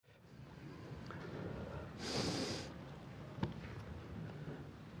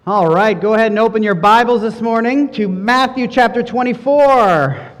All right, go ahead and open your Bibles this morning to Matthew chapter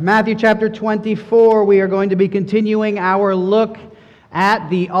 24. Matthew chapter 24, we are going to be continuing our look at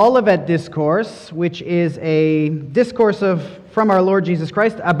the Olivet Discourse, which is a discourse from our Lord Jesus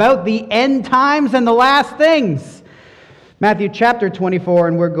Christ about the end times and the last things. Matthew chapter 24,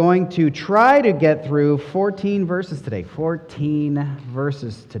 and we're going to try to get through 14 verses today. 14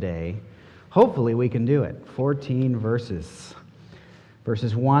 verses today. Hopefully we can do it. 14 verses.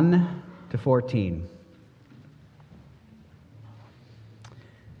 Verses 1 to 14.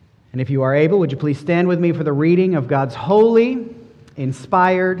 And if you are able, would you please stand with me for the reading of God's holy,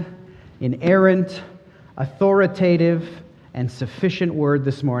 inspired, inerrant, authoritative, and sufficient word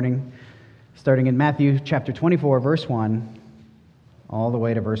this morning, starting in Matthew chapter 24, verse 1, all the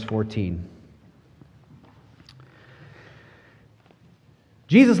way to verse 14.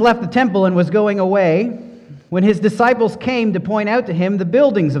 Jesus left the temple and was going away when his disciples came to point out to him the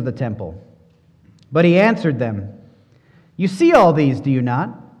buildings of the temple. But he answered them, "You see all these, do you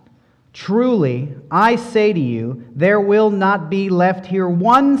not? Truly, I say to you, there will not be left here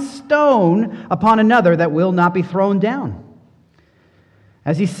one stone upon another that will not be thrown down."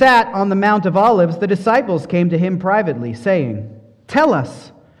 As he sat on the Mount of Olives, the disciples came to him privately, saying, "Tell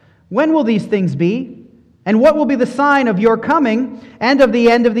us, when will these things be? And what will be the sign of your coming and of the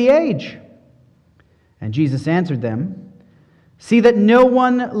end of the age?" And Jesus answered them, "See that no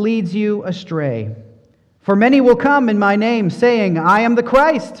one leads you astray. For many will come in my name, saying, 'I am the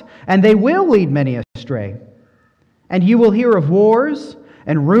Christ,' and they will lead many astray. And you will hear of wars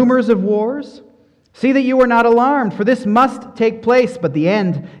and rumors of wars. See that you are not alarmed, for this must take place, but the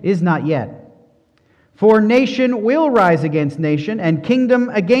end is not yet. For nation will rise against nation, and kingdom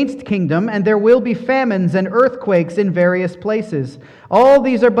against kingdom, and there will be famines and earthquakes in various places. All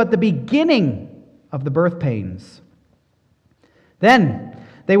these are but the beginning of the birth pains. Then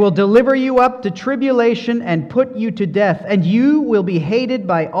they will deliver you up to tribulation and put you to death, and you will be hated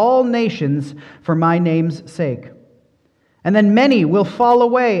by all nations for my name's sake. And then many will fall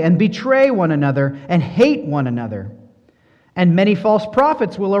away and betray one another and hate one another. And many false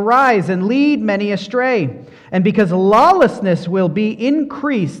prophets will arise and lead many astray. And because lawlessness will be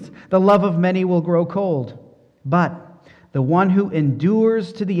increased, the love of many will grow cold. But the one who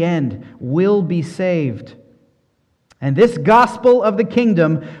endures to the end will be saved. And this gospel of the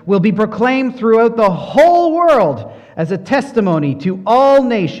kingdom will be proclaimed throughout the whole world as a testimony to all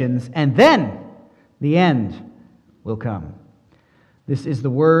nations, and then the end will come." This is the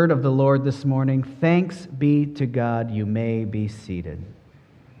word of the Lord this morning. Thanks be to God. You may be seated.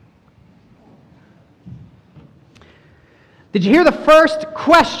 Did you hear the first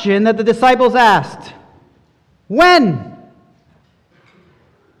question that the disciples asked? When?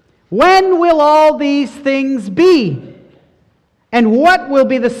 When will all these things be? And what will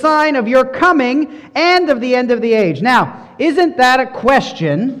be the sign of your coming and of the end of the age? Now, isn't that a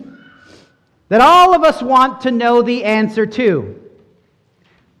question that all of us want to know the answer to?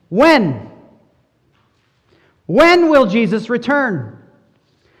 When? When will Jesus return?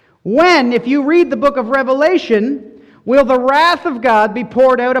 When, if you read the book of Revelation, will the wrath of God be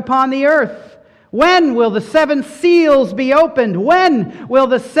poured out upon the earth? When will the 7 seals be opened? When will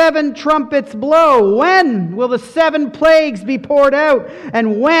the 7 trumpets blow? When will the 7 plagues be poured out?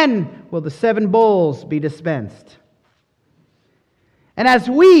 And when will the 7 bowls be dispensed? And as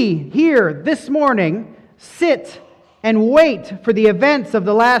we here this morning sit and wait for the events of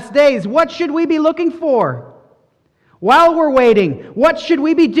the last days, what should we be looking for? While we're waiting, what should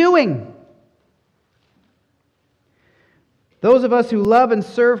we be doing? Those of us who love and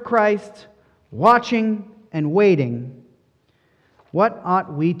serve Christ, watching and waiting, what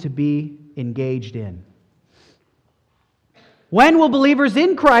ought we to be engaged in? When will believers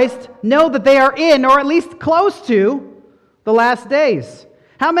in Christ know that they are in, or at least close to, the last days?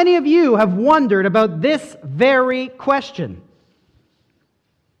 How many of you have wondered about this very question?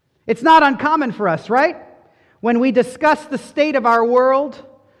 It's not uncommon for us, right? When we discuss the state of our world,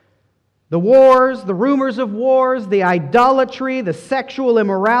 the wars, the rumors of wars, the idolatry, the sexual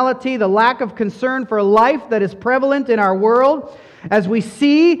immorality, the lack of concern for life that is prevalent in our world, as we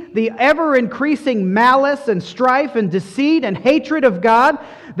see the ever-increasing malice and strife and deceit and hatred of God,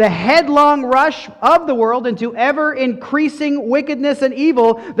 the headlong rush of the world into ever-increasing wickedness and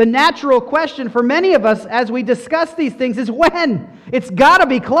evil, the natural question for many of us as we discuss these things is when? It's got to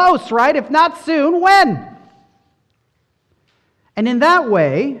be close, right? If not soon, when? And in that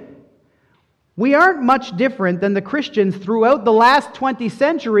way, we aren't much different than the Christians throughout the last 20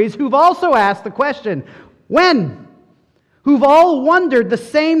 centuries who've also asked the question, when? Who've all wondered the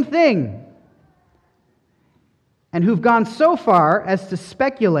same thing. and who've gone so far as to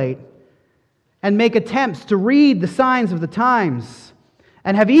speculate and make attempts to read the signs of the times,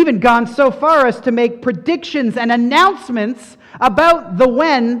 and have even gone so far as to make predictions and announcements about the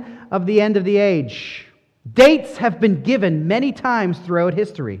when of the end of the age. Dates have been given many times throughout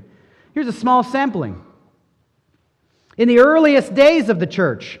history. Here's a small sampling. In the earliest days of the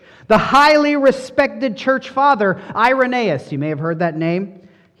church, the highly respected church father Irenaeus, you may have heard that name,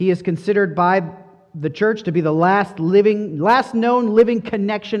 he is considered by the church to be the last known living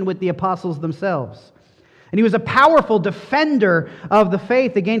connection with the apostles themselves. And he was a powerful defender of the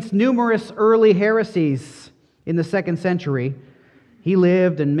faith against numerous early heresies in the 2nd century. He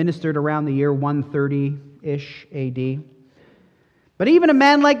lived and ministered around the year 130-ish AD. But even a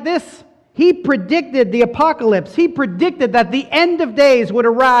man like this, he predicted the apocalypse. He predicted that the end of days would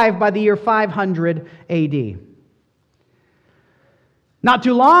arrive by the year 500 AD. Not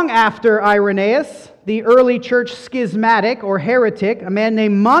too long after Irenaeus, the early church schismatic or heretic, a man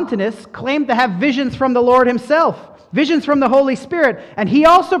named Montanus, claimed to have visions from the Lord himself, visions from the Holy Spirit, and he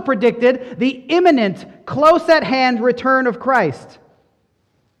also predicted the imminent, close at hand return of Christ,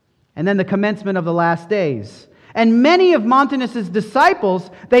 and then the commencement of the last days. And many of Montanus'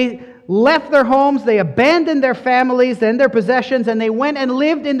 disciples, they left their homes, they abandoned their families and their possessions, and they went and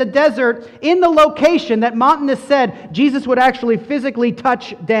lived in the desert in the location that Montanus said Jesus would actually physically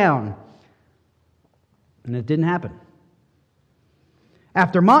touch down. And it didn't happen.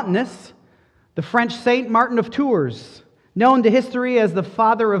 After Montanus, the French Saint Martin of Tours, known to history as the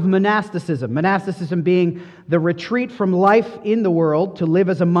father of monasticism, monasticism being the retreat from life in the world to live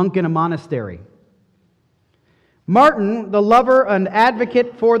as a monk in a monastery. Martin, the lover and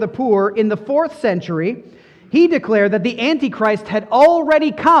advocate for the poor, in the 4th century, he declared that the Antichrist had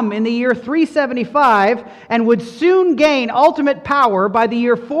already come in the year 375 and would soon gain ultimate power by the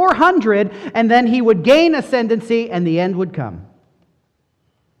year 400, and then he would gain ascendancy and the end would come.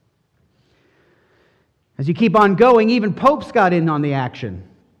 As you keep on going, even popes got in on the action.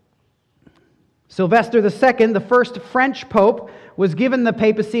 Sylvester II, the first French pope, was given the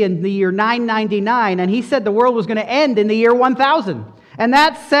papacy in the year 999, and he said the world was going to end in the year 1000. And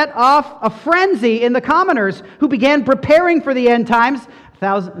that set off a frenzy in the commoners who began preparing for the end times.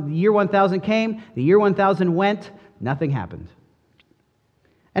 The year 1000 came, the year 1000 went, nothing happened.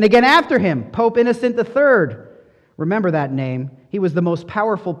 And again after him, Pope Innocent III, remember that name, he was the most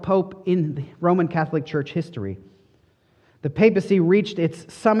powerful pope in the Roman Catholic Church history. The papacy reached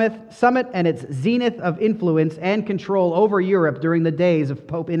its summit and its zenith of influence and control over Europe during the days of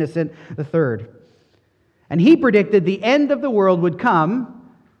Pope Innocent III. And he predicted the end of the world would come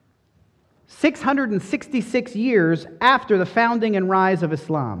 666 years after the founding and rise of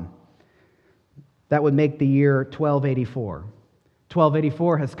Islam. That would make the year 1284.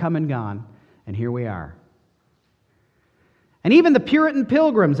 1284 has come and gone, and here we are. And even the Puritan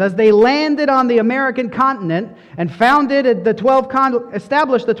pilgrims, as they landed on the American continent and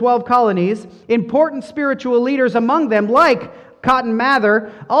established the 12 colonies, important spiritual leaders among them, like Cotton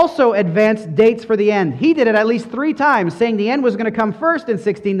Mather, also advanced dates for the end. He did it at least 3 times, saying the end was going to come first in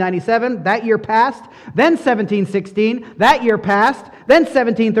 1697, that year passed, then 1716, that year passed, then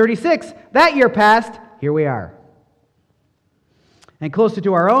 1736, that year passed, here we are. And closer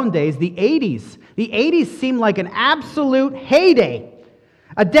to our own days, the 80s. The 80s seemed like an absolute heyday.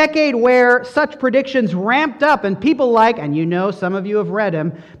 A decade where such predictions ramped up, and people like, and you know, some of you have read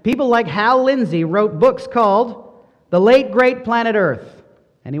him, people like Hal Lindsey wrote books called The Late Great Planet Earth.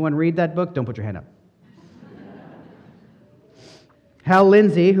 Anyone read that book? Don't put your hand up. Hal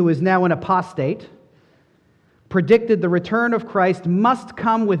Lindsey, who is now an apostate, predicted the return of Christ must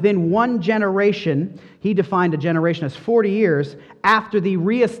come within 1 generation. He defined a generation as 40 years after the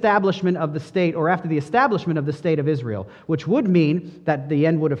reestablishment of the state, or after the establishment of the state of Israel, which would mean that the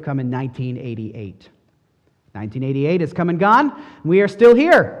end would have come in 1988. 1988 has come and gone. We are still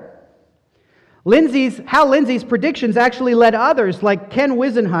here. Hal Lindsey's predictions actually led others like Ken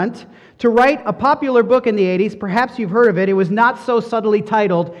Wisenhunt to write a popular book in the 80s. Perhaps you've heard of it. It was not so subtly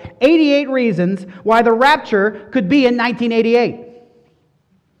titled 88 Reasons Why the Rapture Could Be in 1988.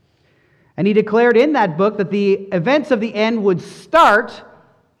 And he declared in that book that the events of the end would start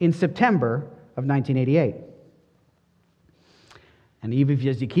in September of 1988. And even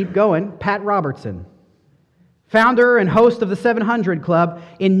as you keep going, Pat Robertson, founder and host of the 700 Club,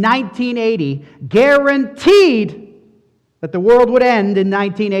 in 1980 guaranteed that the world would end in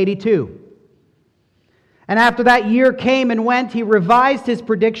 1982. And after that year came and went, he revised his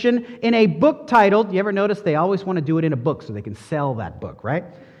prediction in a book titled, you ever notice they always want to do it in a book so they can sell that book, right?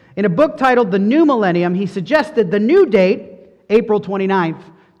 In a book titled The New Millennium, he suggested the new date, April 29th,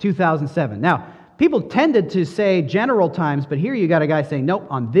 2007. Now, people tended to say general times, but here you got a guy saying, nope,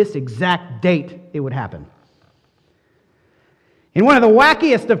 on this exact date it would happen. In one of the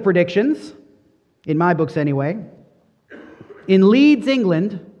wackiest of predictions, in my books anyway, in Leeds,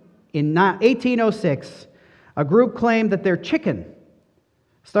 England, in 1806, a group claimed that their chicken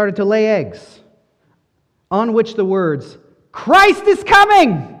started to lay eggs, on which the words, "Christ is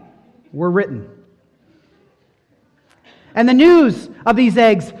coming," were written. And the news of these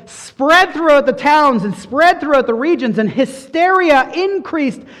eggs spread throughout the towns and spread throughout the regions, and hysteria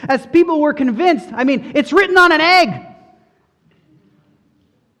increased as people were convinced. I mean, it's written on an egg.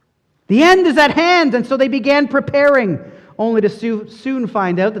 The end is at hand, and so they began preparing, only to soon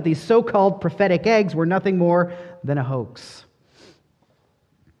find out that these so-called prophetic eggs were nothing more than a hoax.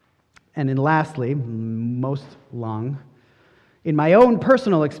 And then lastly, most long, in my own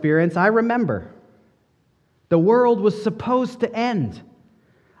personal experience, I remember the world was supposed to end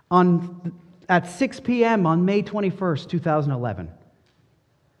at 6 p.m. on May 21st, 2011.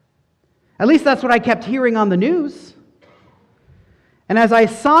 At least that's what I kept hearing on the news. And as I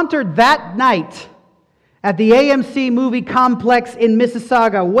sauntered that night at the AMC movie complex in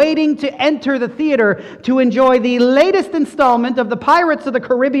Mississauga, waiting to enter the theater to enjoy the latest installment of the Pirates of the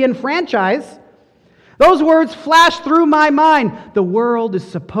Caribbean franchise, those words flashed through my mind. The world is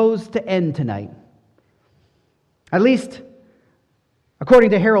supposed to end tonight. At least, according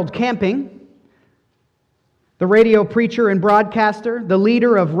to Harold Camping, the radio preacher and broadcaster, the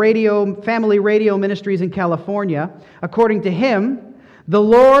leader of family radio ministries in California, according to him, the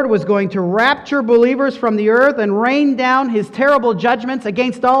Lord was going to rapture believers from the earth and rain down His terrible judgments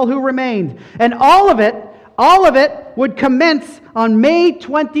against all who remained. And all of it would commence on May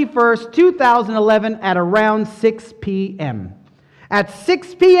 21st, 2011 at around 6 p.m. At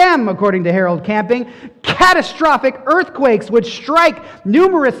 6 p.m., according to Harold Camping, catastrophic earthquakes would strike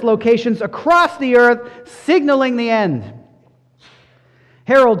numerous locations across the earth, signaling the end.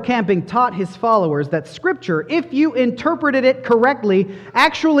 Harold Camping taught his followers that Scripture, if you interpreted it correctly,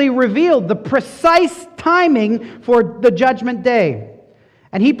 actually revealed the precise timing for the judgment day.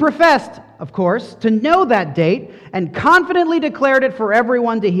 And he professed, of course, to know that date and confidently declared it for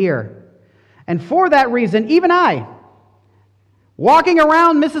everyone to hear. And for that reason, even I, walking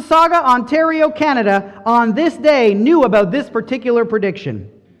around Mississauga, Ontario, Canada, on this day, knew about this particular prediction.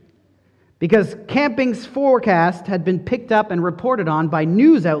 Because Camping's forecast had been picked up and reported on by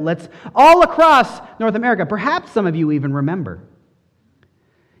news outlets all across North America. Perhaps some of you even remember.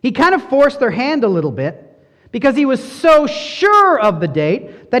 He kind of forced their hand a little bit because he was so sure of the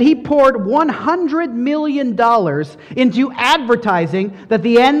date that he poured $100 million into advertising that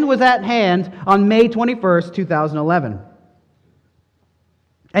the end was at hand on May 21st, 2011.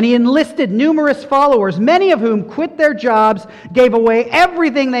 And he enlisted numerous followers, many of whom quit their jobs, gave away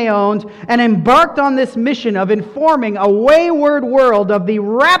everything they owned, and embarked on this mission of informing a wayward world of the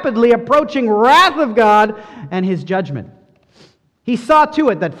rapidly approaching wrath of God and His judgment. He saw to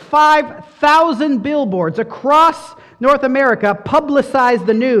it that 5,000 billboards across North America publicized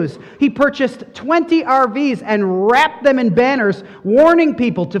the news. He purchased 20 RVs and wrapped them in banners warning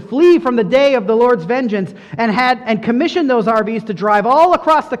people to flee from the day of the Lord's vengeance, and commissioned those RVs to drive all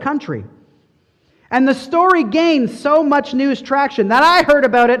across the country. And the story gained so much news traction that I heard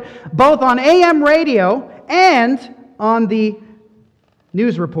about it both on AM radio and on the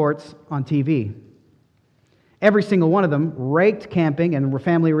news reports on TV. Every single one of them raked Camping and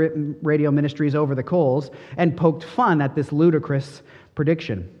family radio ministries over the coals and poked fun at this ludicrous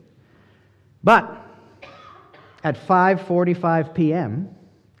prediction. But at 5:45 p.m.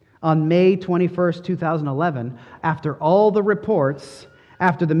 on May 21st, 2011, after all the reports,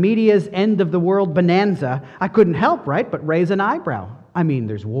 after the media's end of the world bonanza, I couldn't help, right, but raise an eyebrow. I mean,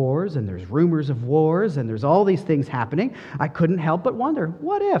 there's wars and there's rumors of wars and there's all these things happening. I couldn't help but wonder,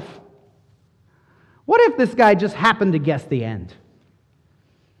 what if? What if this guy just happened to guess the end?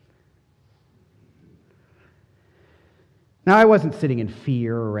 Now, I wasn't sitting in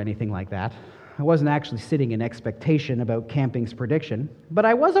fear or anything like that. I wasn't actually sitting in expectation about Camping's prediction, but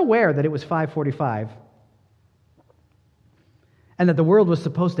I was aware that it was 5:45 and that the world was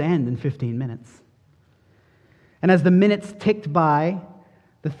supposed to end in 15 minutes. And as the minutes ticked by,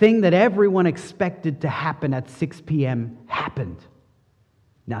 the thing that everyone expected to happen at 6 p.m. happened.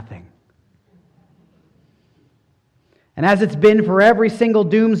 Nothing. And as it's been for every single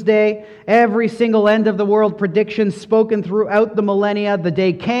doomsday, every single end-of-the-world prediction spoken throughout the millennia, the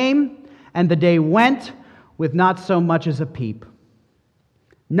day came and the day went with not so much as a peep.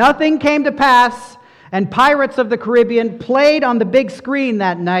 Nothing came to pass, and Pirates of the Caribbean played on the big screen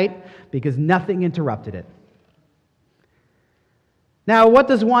that night because nothing interrupted it. Now, what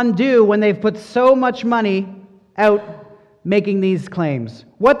does one do when they've put so much money out making these claims?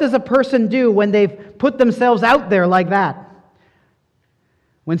 What does a person do when they've put themselves out there like that?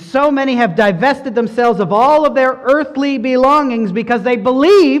 When so many have divested themselves of all of their earthly belongings because they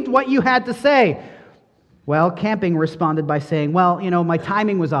believed what you had to say? Well, Camping responded by saying, well, my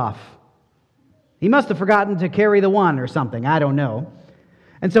timing was off. He must have forgotten to carry the one or something. I don't know.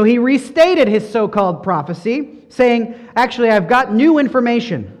 And so he restated his so-called prophecy, saying, actually, I've got new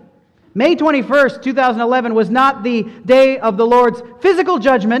information. May 21st, 2011 was not the day of the Lord's physical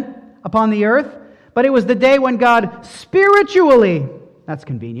judgment upon the earth, but it was the day when God spiritually, that's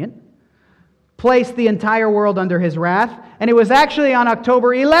convenient, placed the entire world under his wrath. And it was actually on October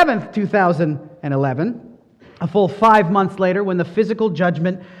 11th, 2011, a full 5 months later, when the physical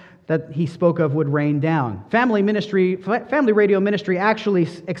judgment that he spoke of would rain down. Family Radio Ministry actually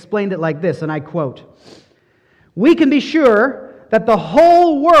explained it like this, and I quote, "We can be sure that the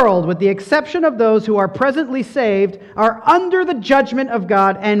whole world, with the exception of those who are presently saved, are under the judgment of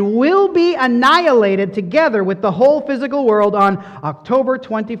God and will be annihilated together with the whole physical world on October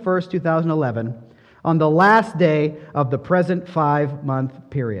 21st, 2011, on the last day of the present 5-month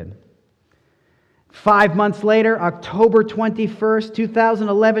period." 5 months later, October 21st,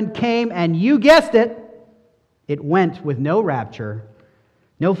 2011 came, and you guessed it, it went with no rapture,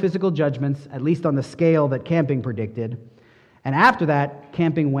 no physical judgments, at least on the scale that Camping predicted. And after that,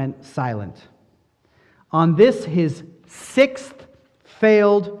 Camping went silent. On this, his 6th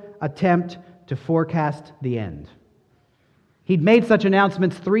failed attempt to forecast the end. He'd made such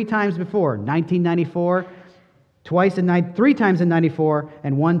announcements 3 times before, 1994, 3 times in 94,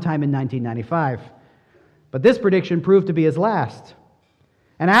 and 1 time in 1995. But this prediction proved to be his last.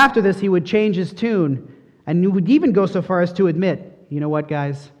 And after this, he would change his tune, and he would even go so far as to admit, you know what,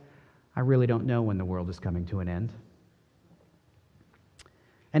 guys? I really don't know when the world is coming to an end.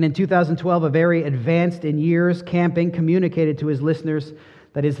 And in 2012, a very advanced in years, Camping communicated to his listeners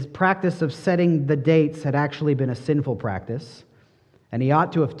that his practice of setting the dates had actually been a sinful practice, and he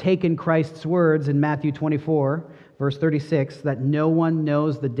ought to have taken Christ's words in Matthew 24, verse 36, that no one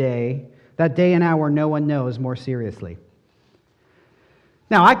knows the day, that day and hour no one knows, more seriously.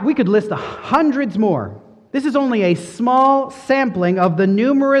 Now, we could list hundreds more. This is only a small sampling of the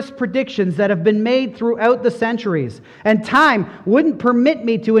numerous predictions that have been made throughout the centuries. And time wouldn't permit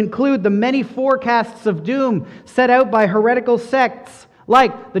me to include the many forecasts of doom set out by heretical sects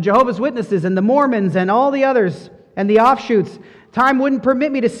like the Jehovah's Witnesses and the Mormons and all the others and the offshoots. Time wouldn't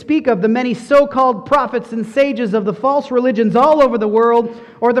permit me to speak of the many so-called prophets and sages of the false religions all over the world,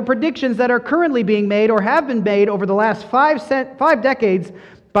 or the predictions that are currently being made or have been made over the last 5 decades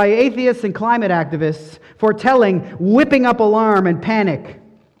by atheists and climate activists, foretelling whipping up alarm and panic.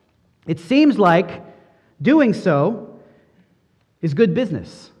 It seems like doing so is good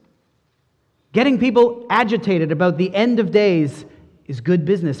business. Getting people agitated about the end of days is good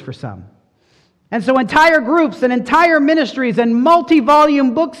business for some. And so entire groups and entire ministries and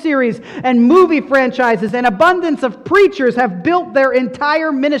multi-volume book series and movie franchises and abundance of preachers have built their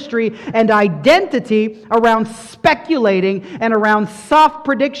entire ministry and identity around speculating and around soft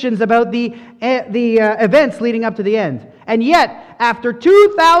predictions about the events leading up to the end. And yet, after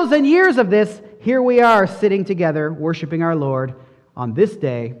 2,000 years of this, here we are sitting together worshiping our Lord on this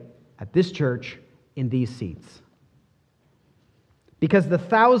day at this church in these seats. Because the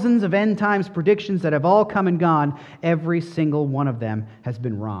thousands of end times predictions that have all come and gone, every single one of them has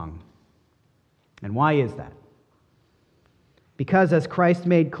been wrong. And why is that? Because as Christ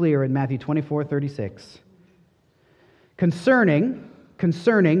made clear in Matthew 24:36, concerning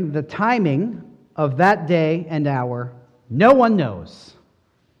the timing of that day and hour, no one knows.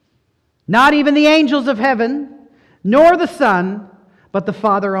 Not even the angels of heaven, nor the Son, but the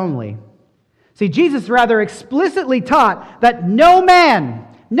Father only. See, Jesus rather explicitly taught that no man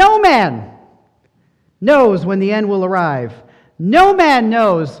knows when the end will arrive. No man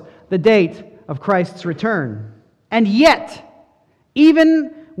knows the date of Christ's return. And yet,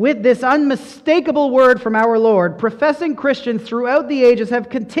 even with this unmistakable word from our Lord, professing Christians throughout the ages have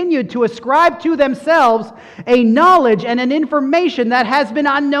continued to ascribe to themselves a knowledge and an information that has been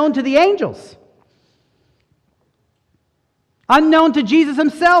unknown to the angels. Unknown to Jesus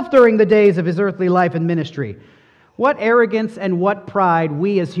himself during the days of his earthly life and ministry. What arrogance and what pride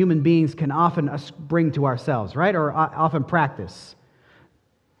we as human beings can often bring to ourselves, right? Or often practice.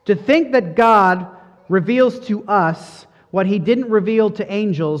 To think that God reveals to us what he didn't reveal to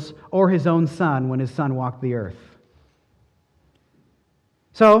angels or his own Son when his Son walked the earth.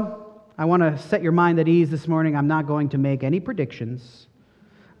 So, I want to set your mind at ease this morning. I'm not going to make any predictions.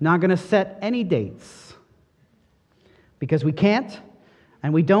 I'm not going to set any dates. Because we can't,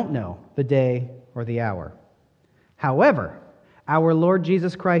 and we don't know the day or the hour. However, our Lord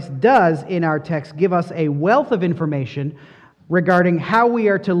Jesus Christ does, in our text, give us a wealth of information regarding how we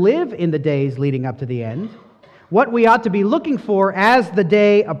are to live in the days leading up to the end, what we ought to be looking for as the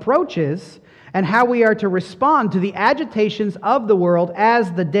day approaches, and how we are to respond to the agitations of the world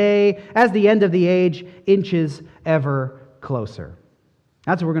as the end of the age inches ever closer.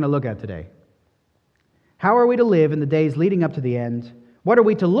 That's what we're going to look at today. How are we to live in the days leading up to the end? What are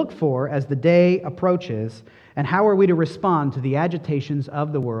we to look for as the day approaches? And how are we to respond to the agitations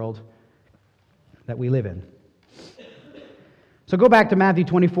of the world that we live in? So go back to Matthew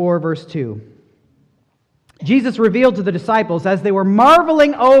 24, verse 2. Jesus revealed to the disciples as they were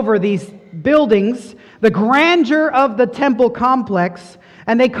marveling over these buildings, the grandeur of the temple complex,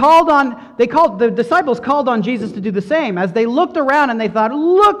 and the disciples called on Jesus to do the same as they looked around and they thought,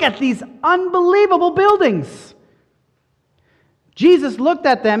 look at these unbelievable buildings. Jesus looked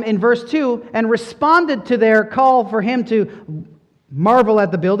at them in verse 2 and responded to their call for him to marvel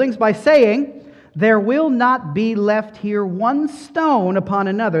at the buildings by saying, there will not be left here one stone upon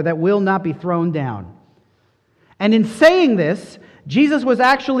another that will not be thrown down. And in saying this, Jesus was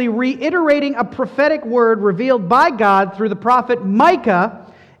actually reiterating a prophetic word revealed by God through the prophet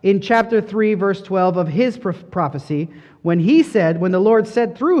Micah in chapter 3, verse 12 of his prophecy, when the Lord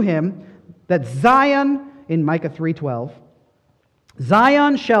said through him that Zion, in Micah 3:12,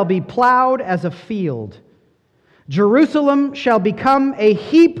 Zion shall be plowed as a field. Jerusalem shall become a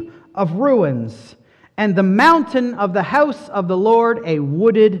heap of ruins, and the mountain of the house of the Lord a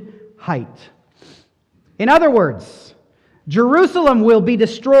wooded height. In other words, Jerusalem will be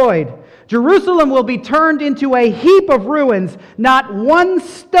destroyed. Jerusalem will be turned into a heap of ruins. Not one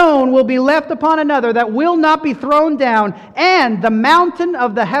stone will be left upon another that will not be thrown down. And the mountain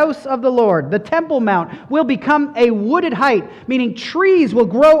of the house of the Lord, the Temple Mount, will become a wooded height, meaning trees will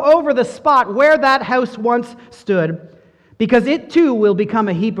grow over the spot where that house once stood, because it too will become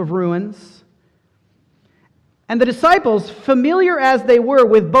a heap of ruins. And the disciples, familiar as they were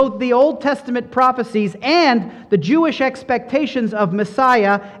with both the Old Testament prophecies and the Jewish expectations of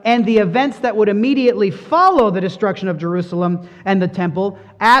Messiah and the events that would immediately follow the destruction of Jerusalem and the temple,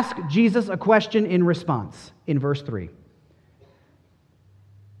 ask Jesus a question in response in verse 3.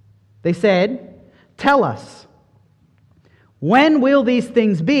 They said, tell us, when will these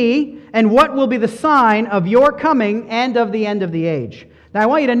things be, and what will be the sign of your coming and of the end of the age? Now, I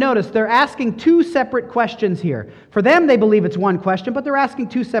want you to notice they're asking two separate questions here. For them, they believe it's one question, but they're asking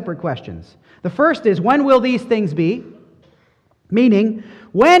two separate questions. The first is, when will these things be? Meaning,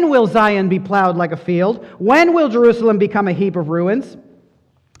 when will Zion be plowed like a field? When will Jerusalem become a heap of ruins?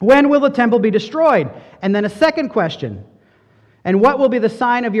 When will the temple be destroyed? And then a second question, and what will be the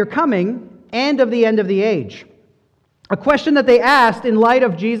sign of your coming and of the end of the age? A question that they asked in light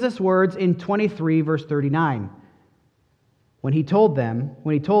of Jesus' words in 23, verse 39. When he told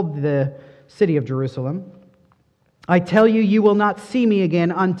the city of Jerusalem, I tell you, you will not see me again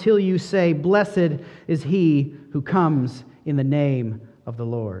until you say, blessed is he who comes in the name of the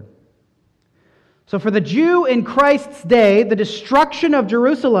Lord. So for the Jew in Christ's day, the destruction of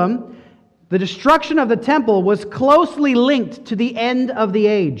Jerusalem, the destruction of the temple was closely linked to the end of the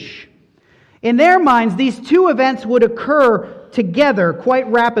age. In their minds, these two events would occur together quite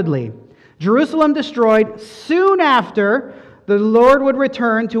rapidly. Jerusalem destroyed soon after the Lord would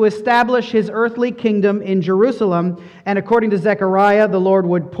return to establish his earthly kingdom in Jerusalem, and according to Zechariah, the Lord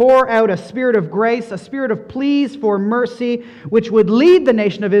would pour out a spirit of grace, a spirit of pleas for mercy, which would lead the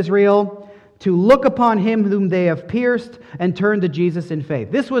nation of Israel to look upon him whom they have pierced and turn to Jesus in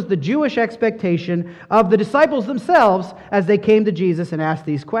faith. This was the Jewish expectation of the disciples themselves as they came to Jesus and asked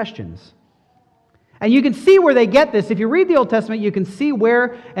these questions. And you can see where they get this. If you read the Old Testament, you can see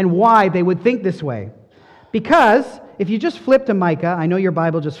where and why they would think this way. Because if you just flip to Micah, I know your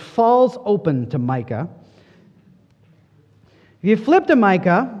Bible just falls open to Micah. If you flip to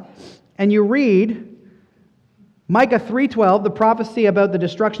Micah and you read Micah 3:12, the prophecy about the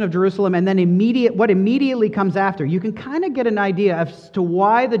destruction of Jerusalem, and then what immediately comes after, you can kind of get an idea as to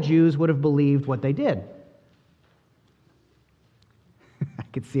why the Jews would have believed what they did. I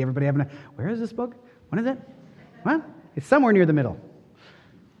could see everybody having where is this book? When is it? Well, it's somewhere near the middle.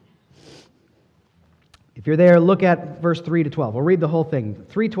 If you're there, look at verse 3 to 12. We'll read the whole thing.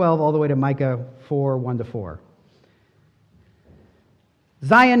 3:12 all the way to Micah 4, 1 to 4.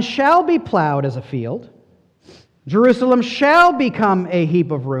 Zion shall be plowed as a field. Jerusalem shall become a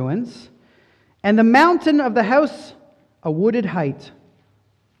heap of ruins, and the mountain of the house a wooded height.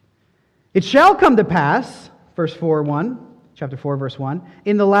 It shall come to pass, verse 4:1, chapter 4, verse 1,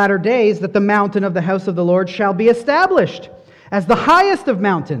 in the latter days that the mountain of the house of the Lord shall be established, as the highest of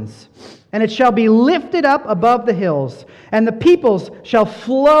mountains, and it shall be lifted up above the hills, and the peoples shall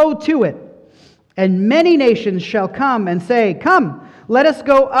flow to it. And many nations shall come and say, Come, let us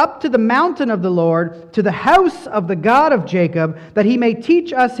go up to the mountain of the Lord, to the house of the God of Jacob, that he may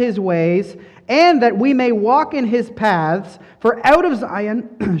teach us his ways, and that we may walk in his paths. For out of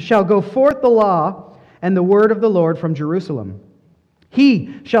Zion shall go forth the law and the word of the Lord from Jerusalem.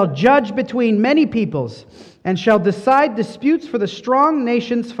 He shall judge between many peoples, and shall decide disputes for the strong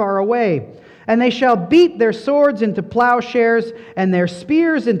nations far away. And they shall beat their swords into plowshares, and their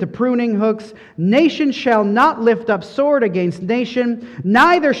spears into pruning hooks. Nation shall not lift up sword against nation,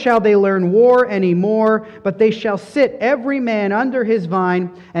 neither shall they learn war any more, but they shall sit every man under his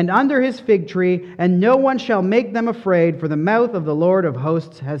vine and under his fig tree, and no one shall make them afraid, for the mouth of the Lord of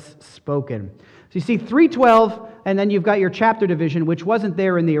hosts has spoken. So you see 3:12, and then you've got your chapter division, which wasn't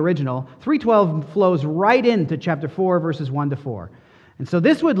there in the original. 3:12 flows right into chapter 4, verses 1 to 4. And so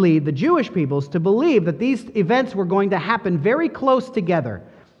this would lead the Jewish peoples to believe that these events were going to happen very close together.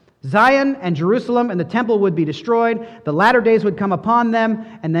 Zion and Jerusalem and the temple would be destroyed, the latter days would come upon them,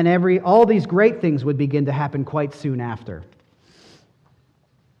 and then all these great things would begin to happen quite soon after.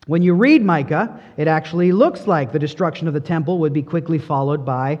 When you read Micah, it actually looks like the destruction of the temple would be quickly followed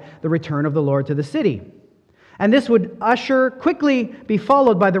by the return of the Lord to the city. And this would quickly be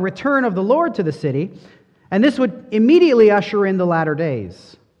followed by the return of the Lord to the city, and this would immediately usher in the latter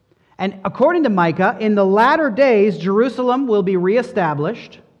days. And according to Micah, in the latter days, Jerusalem will be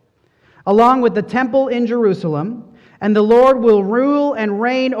reestablished, along with the temple in Jerusalem, and the Lord will rule and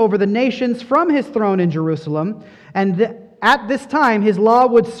reign over the nations from his throne in Jerusalem, and at this time his law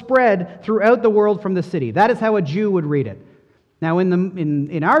would spread throughout the world from the city. That is how a Jew would read it. Now,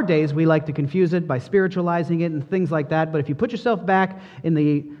 in our days, we like to confuse it by spiritualizing it and things like that, but if you put yourself back in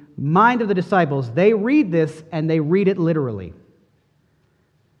the mind of the disciples, they read this and they read it literally.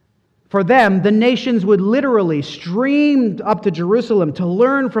 For them, the nations would literally stream up to Jerusalem to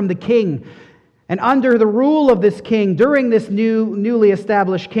learn from the king. And under the rule of this king, during this newly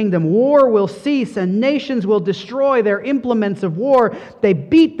established kingdom, war will cease and nations will destroy their implements of war. They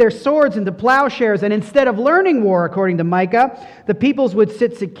beat their swords into plowshares, and instead of learning war, according to Micah, the peoples would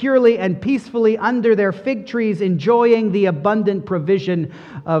sit securely and peacefully under their fig trees, enjoying the abundant provision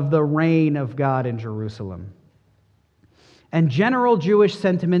of the reign of God in Jerusalem. And general Jewish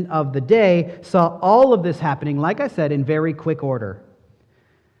sentiment of the day saw all of this happening, like I said, in very quick order.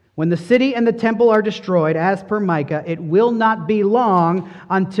 When the city and the temple are destroyed, as per Micah, it will not be long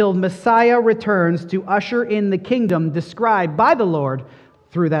until Messiah returns to usher in the kingdom described by the Lord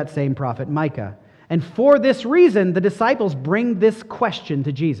through that same prophet Micah. And for this reason, the disciples bring this question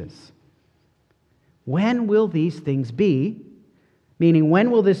to Jesus. When will these things be? Meaning,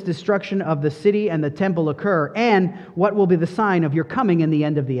 when will this destruction of the city and the temple occur? And what will be the sign of your coming in the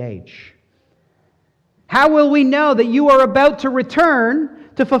end of the age? How will we know that you are about to return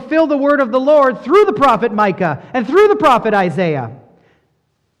to fulfill the word of the Lord through the prophet Micah and through the prophet Isaiah?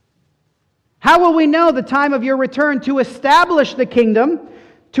 How will we know the time of your return to establish the kingdom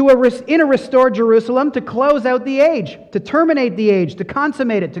in a restored Jerusalem, to close out the age, to terminate the age, to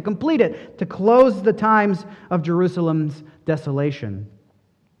consummate it, to complete it, to close the times of Jerusalem's desolation?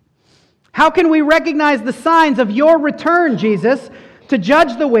 How can we recognize the signs of your return, Jesus, to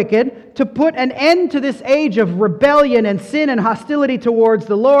judge the wicked, to put an end to this age of rebellion and sin and hostility towards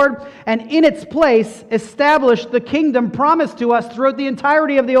the Lord, and in its place establish the kingdom promised to us throughout the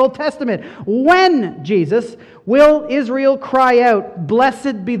entirety of the Old Testament? When, Jesus, will Israel cry out,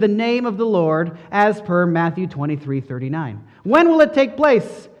 "Blessed be the name of the Lord," as per Matthew 23:39? When will it take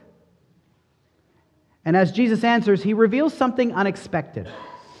place? And as Jesus answers, he reveals something unexpected,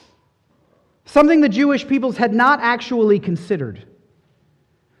 something the Jewish peoples had not actually considered.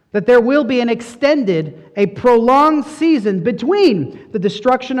 That there will be a prolonged season between the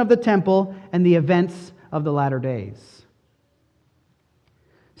destruction of the temple and the events of the latter days.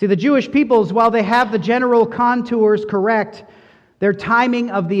 See, the Jewish peoples, while they have the general contours correct, their timing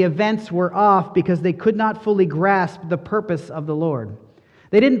of the events were off because they could not fully grasp the purpose of the Lord.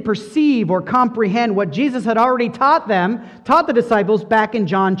 They didn't perceive or comprehend what Jesus had already taught the disciples back in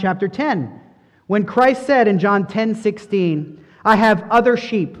John chapter 10. When Christ said in John 10:16, "I have other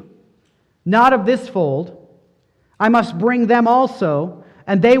sheep, not of this fold. I must bring them also,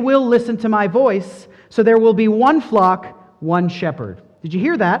 and they will listen to my voice. So there will be one flock, one shepherd." Did you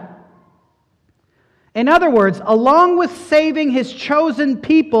hear that? In other words, along with saving his chosen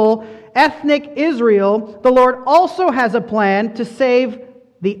people, ethnic Israel, the Lord also has a plan to save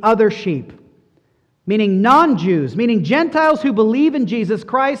the other sheep, meaning non-Jews, meaning Gentiles who believe in Jesus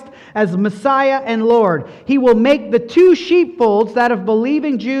Christ as Messiah and Lord. He will make the two sheepfolds, that of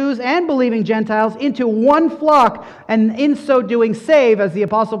believing Jews and believing Gentiles, into one flock, and in so doing save, as the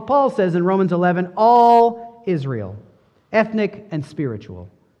Apostle Paul says in Romans 11, all Israel, ethnic and spiritual.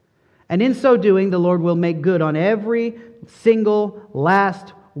 And in so doing, the Lord will make good on every single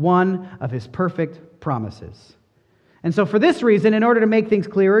last one of His perfect promises. And so for this reason, in order to make things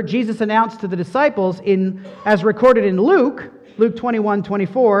clearer, Jesus announced to the disciples, as recorded in Luke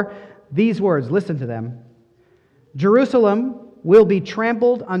 21:24, these words. Listen to them. Jerusalem will be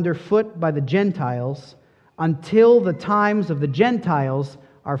trampled underfoot by the Gentiles until the times of the Gentiles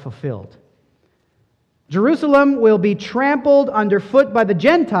are fulfilled. Jerusalem will be trampled underfoot by the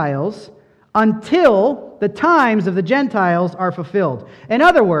Gentiles until the times of the Gentiles are fulfilled. In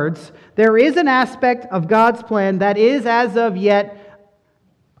other words, there is an aspect of God's plan that is as of yet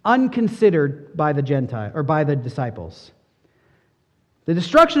unconsidered by the Gentile or by the disciples. The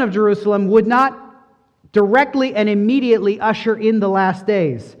destruction of Jerusalem would not directly and immediately usher in the last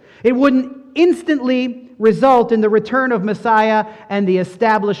days. It wouldn't instantly result in the return of Messiah and the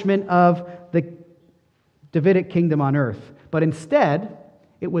establishment of the Davidic kingdom on earth. But instead,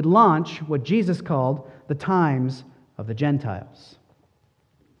 it would launch what Jesus called the times of the Gentiles.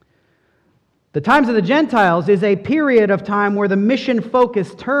 The times of the Gentiles is a period of time where the mission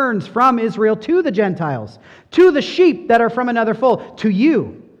focus turns from Israel to the Gentiles, to the sheep that are from another fold, to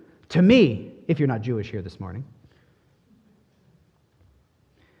you, to me, if you're not Jewish here this morning.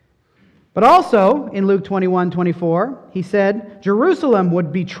 But also, in Luke 21:24, he said, Jerusalem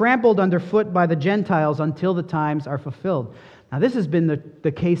would be trampled underfoot by the Gentiles until the times are fulfilled. Now, this has been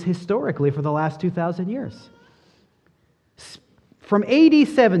the case historically for the last 2,000 years. From AD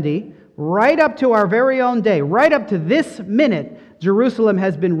 70, right up to our very own day, right up to this minute, Jerusalem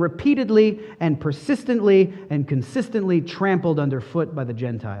has been repeatedly and persistently and consistently trampled underfoot by the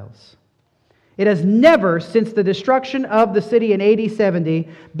Gentiles. It has never, since the destruction of the city in AD 70,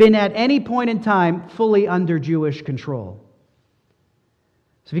 been at any point in time fully under Jewish control.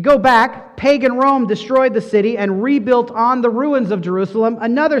 So if you go back, pagan Rome destroyed the city and rebuilt on the ruins of Jerusalem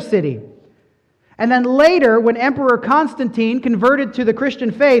another city. And then later, when Emperor Constantine converted to the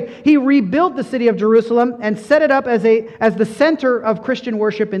Christian faith, he rebuilt the city of Jerusalem and set it up as the center of Christian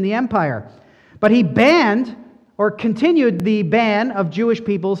worship in the empire. But he banned or continued the ban of Jewish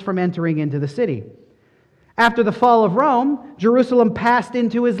peoples from entering into the city. After the fall of Rome, Jerusalem passed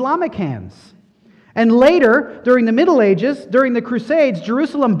into Islamic hands. And later, during the Middle Ages, during the Crusades,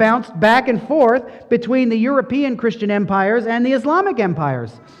 Jerusalem bounced back and forth between the European Christian empires and the Islamic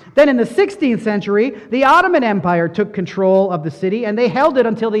empires. Then in the 16th century, the Ottoman Empire took control of the city, and they held it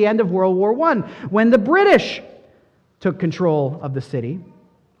until the end of World War I, when the British took control of the city.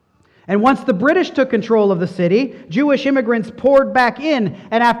 And once the British took control of the city, Jewish immigrants poured back in,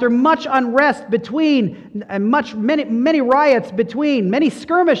 and after much unrest between, and many riots between, many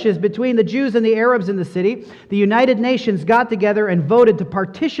skirmishes between the Jews and the Arabs in the city, the United Nations got together and voted to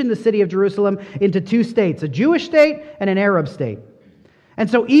partition the city of Jerusalem into two states, a Jewish state and an Arab state. And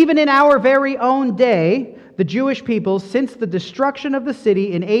so even in our very own day, the Jewish people, since the destruction of the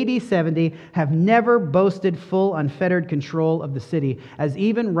city in AD 70, have never boasted full unfettered control of the city, as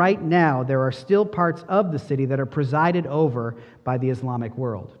even right now there are still parts of the city that are presided over by the Islamic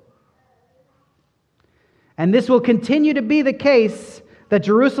world. And this will continue to be the case, that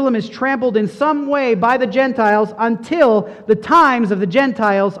Jerusalem is trampled in some way by the Gentiles until the times of the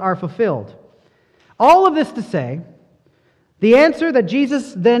Gentiles are fulfilled. All of this to say, the answer that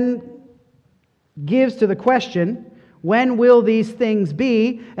Jesus then gives to the question, when will these things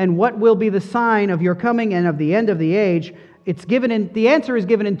be, and what will be the sign of your coming and of the end of the age, the answer is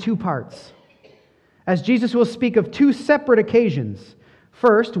given in two parts, as Jesus will speak of two separate occasions.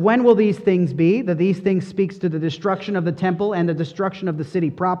 First, when will these things be? That these things speaks to the destruction of the temple and the destruction of the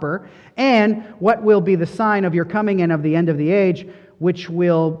city proper. And what will be the sign of your coming and of the end of the age, which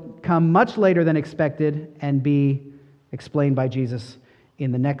will come much later than expected and be explained by Jesus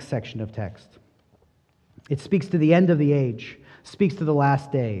in the next section of text. It speaks to the end of the age, speaks to the last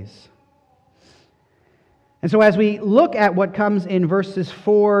days. And so as we look at what comes in verses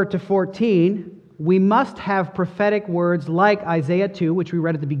 4 to 14, we must have prophetic words like Isaiah 2, which we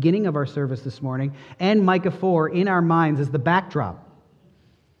read at the beginning of our service this morning, and Micah 4 in our minds as the backdrop.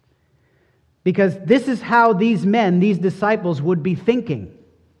 Because this is how these men, these disciples, would be thinking.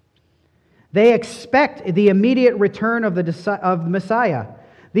 They expect the immediate return of the Messiah.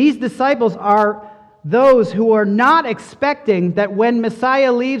 These disciples are those who are not expecting that when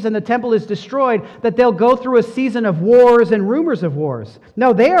Messiah leaves and the temple is destroyed, that they'll go through a season of wars and rumors of wars.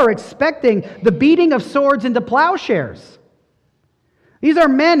 No, they are expecting the beating of swords into plowshares. These are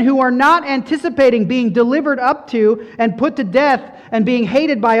men who are not anticipating being delivered up to and put to death and being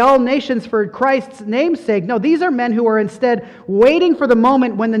hated by all nations for Christ's name's sake. No, these are men who are instead waiting for the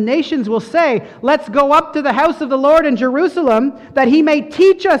moment when the nations will say, let's go up to the house of the Lord in Jerusalem, that He may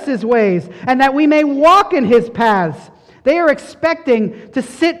teach us His ways and that we may walk in His paths. They are expecting to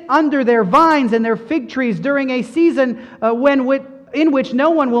sit under their vines and their fig trees during a season in which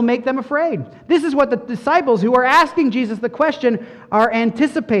no one will make them afraid. This is what the disciples who are asking Jesus the question are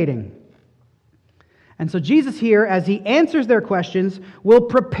anticipating. And so Jesus here, as He answers their questions, will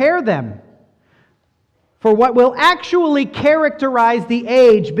prepare them for what will actually characterize the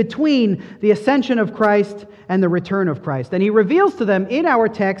age between the ascension of Christ and the return of Christ. And He reveals to them in our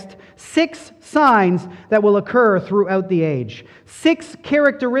text 6 signs that will occur throughout the age. 6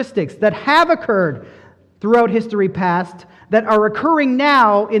 characteristics that have occurred throughout history past, that are occurring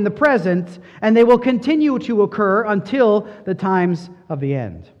now in the present, and they will continue to occur until the times of the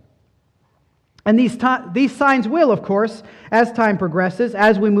end. And these signs will, of course, as time progresses,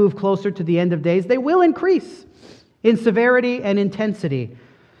 as we move closer to the end of days, they will increase in severity and intensity.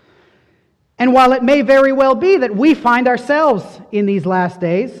 And while it may very well be that we find ourselves in these last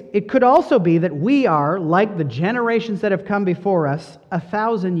days, it could also be that we are, like the generations that have come before us,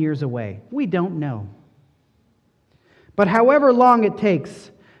 1,000 years away. We don't know. But however long it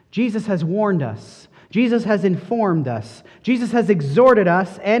takes, Jesus has warned us. Jesus has informed us. Jesus has exhorted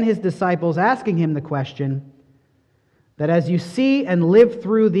us and His disciples, asking Him the question that as you see and live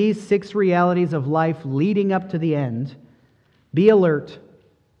through these 6 realities of life leading up to the end, be alert,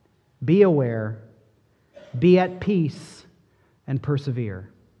 be aware, be at peace, and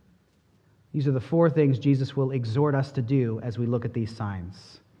persevere. These are the 4 things Jesus will exhort us to do as we look at these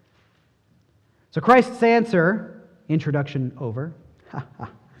signs. So Christ's answer... Introduction over.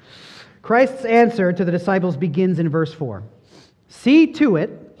 Christ's answer to the disciples begins in verse 4. See to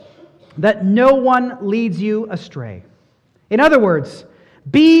it that no one leads you astray. In other words,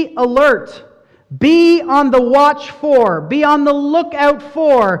 be alert. Be on the watch for. Be on the lookout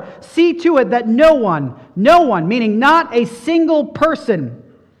for. See to it that no one, meaning not a single person,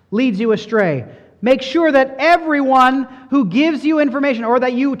 leads you astray. Make sure that everyone who gives you information or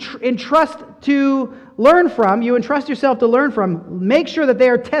that you entrust yourself to learn from, make sure that they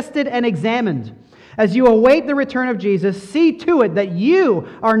are tested and examined. As you await the return of Jesus, see to it that you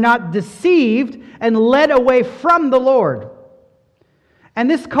are not deceived and led away from the Lord. And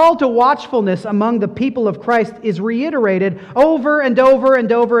this call to watchfulness among the people of Christ is reiterated over and over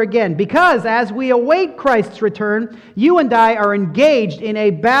and over again, because as we await Christ's return, you and I are engaged in a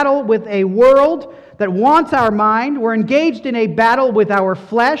battle with a world that wants our mind. We're engaged in a battle with our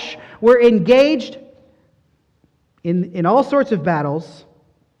flesh. We're engaged in all sorts of battles.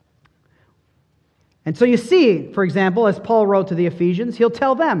 And so you see, for example, as Paul wrote to the Ephesians, he'll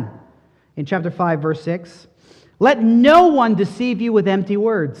tell them in chapter 5, verse 6, let no one deceive you with empty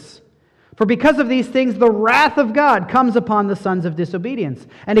words. For because of these things, the wrath of God comes upon the sons of disobedience.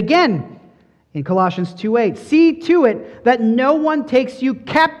 And again, in Colossians 2:8, see to it that no one takes you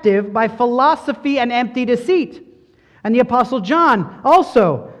captive by philosophy and empty deceit. And the Apostle John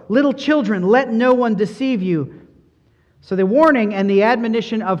also, little children, let no one deceive you. So the warning and the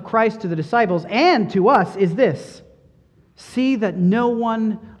admonition of Christ to the disciples and to us is this: see that no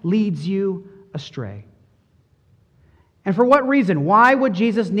one leads you astray. And for what reason? Why would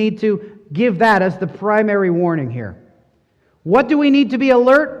Jesus need to give that as the primary warning here? What do we need to be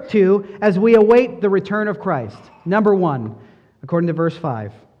alert to as we await the return of Christ? Number 1, according to verse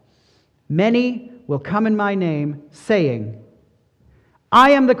 5, many will come in my name, saying,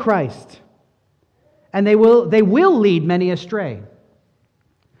 I am the Christ, and they will lead many astray.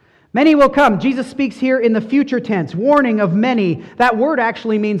 Many will come. Jesus speaks here in the future tense, warning of many. That word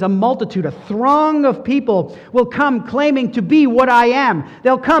actually means a multitude, a throng of people will come claiming to be what I am.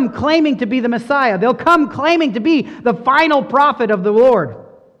 They'll come claiming to be the Messiah. They'll come claiming to be the final prophet of the Lord.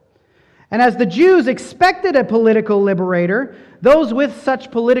 And as the Jews expected a political liberator, those with such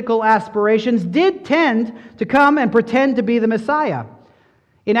political aspirations did tend to come and pretend to be the Messiah.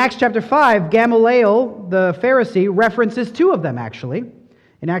 In Acts chapter 5, Gamaliel, the Pharisee, references 2 of them actually.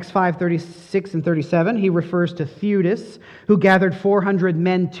 In Acts 5:36 and 37, he refers to Theudas, who gathered 400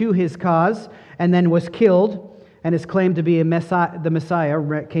 men to his cause and then was killed, and his claim to be the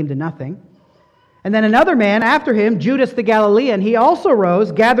Messiah came to nothing. And then another man after him, Judas the Galilean, he also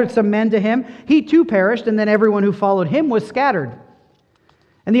rose, gathered some men to him. He too perished, and then everyone who followed him was scattered.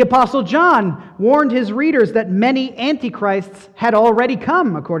 And the Apostle John warned his readers that many antichrists had already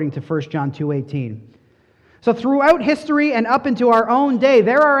come, according to 1 John 2:18. So throughout history and up into our own day,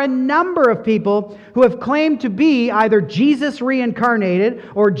 there are a number of people who have claimed to be either Jesus reincarnated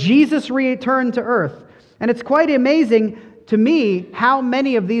or Jesus returned to earth. And it's quite amazing to me how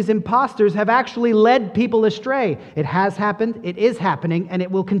many of these imposters have actually led people astray. It has happened, it is happening, and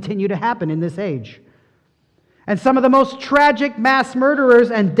it will continue to happen in this age. And some of the most tragic mass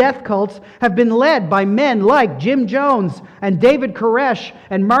murderers and death cults have been led by men like Jim Jones and David Koresh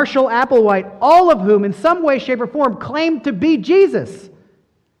and Marshall Applewhite, all of whom in some way, shape, or form claim to be Jesus.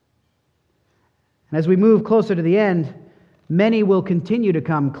 And as we move closer to the end, many will continue to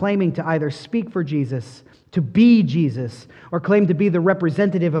come claiming to either speak for Jesus, to be Jesus, or claim to be the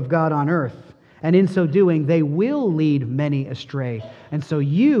representative of God on earth. And in so doing, they will lead many astray. And so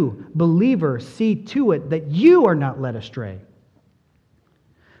you, believer, see to it that you are not led astray.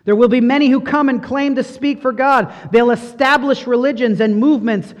 There will be many who come and claim to speak for God. They'll establish religions and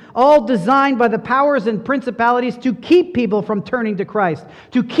movements, all designed by the powers and principalities to keep people from turning to Christ,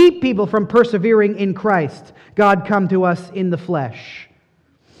 to keep people from persevering in Christ, God come to us in the flesh.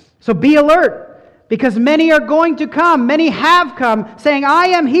 So be alert. Because many are going to come, many have come, saying, I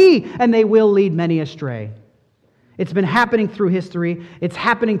am He, and they will lead many astray. It's been happening through history. It's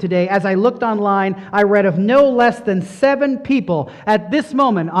happening today. As I looked online, I read of no less than 7 people at this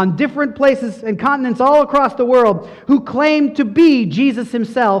moment on different places and continents all across the world who claim to be Jesus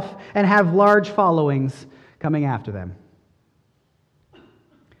Himself and have large followings coming after them.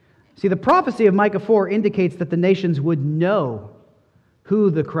 See, the prophecy of Micah 4 indicates that the nations would know who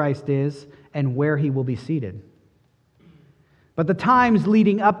the Christ is and where He will be seated. But the times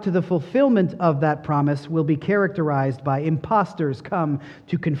leading up to the fulfillment of that promise will be characterized by impostors come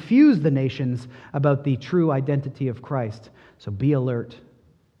to confuse the nations about the true identity of Christ. So be alert.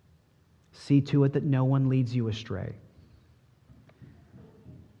 See to it that no one leads you astray.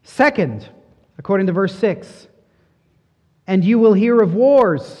 Second, according to verse 6, and you will hear of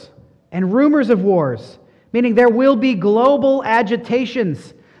wars and rumors of wars, meaning there will be global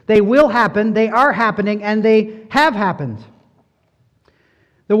agitations. They will happen, they are happening, and they have happened.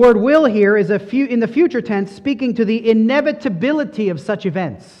 The word will here is in the future tense, speaking to the inevitability of such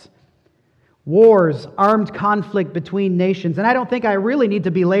events. Wars, armed conflict between nations. And I don't think I really need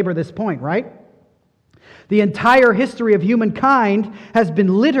to belabor this point, right? The entire history of humankind has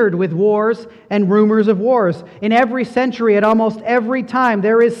been littered with wars and rumors of wars. In every century, at almost every time,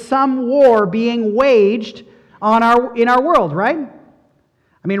 there is some war being waged in our world, right?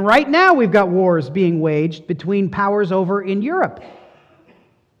 I mean, right now we've got wars being waged between powers over in Europe.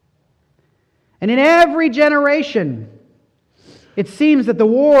 And in every generation, it seems that the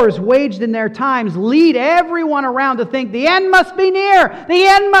wars waged in their times lead everyone around to think the end must be near. The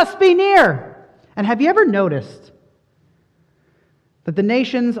end must be near. And have you ever noticed that the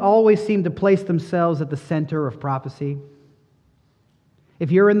nations always seem to place themselves at the center of prophecy?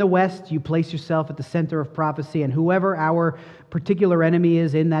 If you're in the West, you place yourself at the center of prophecy, and whoever our particular enemy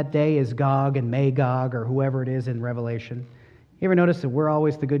is in that day is Gog and Magog, or whoever it is in Revelation. You ever notice that we're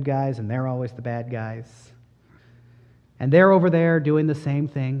always the good guys and they're always the bad guys? And they're over there doing the same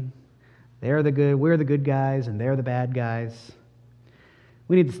thing. We're the good guys and they're the bad guys.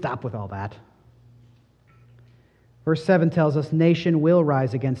 We need to stop with all that. Verse 7 tells us, nation will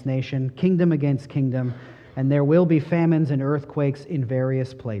rise against nation, kingdom against kingdom, and there will be famines and earthquakes in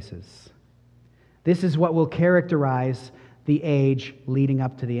various places. This is what will characterize the age leading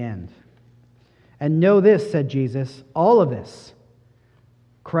up to the end. And know this, said Jesus, all of this,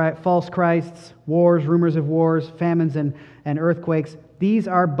 false Christs, wars, rumors of wars, famines and earthquakes, these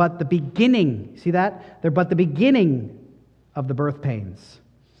are but the beginning. See that? They're but the beginning of the birth pains.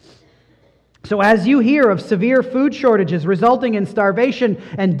 So as you hear of severe food shortages resulting in starvation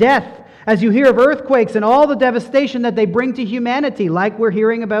and death, as you hear of earthquakes and all the devastation that they bring to humanity, like we're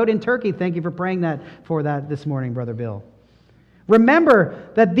hearing about in Turkey. Thank you for praying for that this morning, Brother Bill. Remember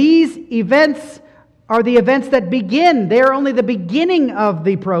that these events are the events that begin. They are only the beginning of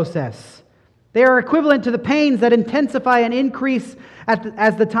the process. They are equivalent to the pains that intensify and increase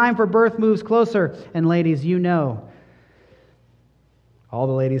as the time for birth moves closer. And ladies, you know. All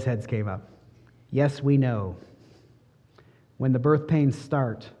the ladies' heads came up. Yes, we know. When the birth pains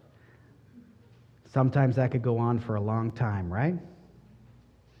start, sometimes that could go on for a long time, right?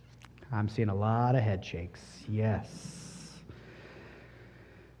 I'm seeing a lot of head shakes. Yes.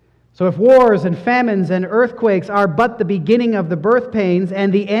 So if wars and famines and earthquakes are but the beginning of the birth pains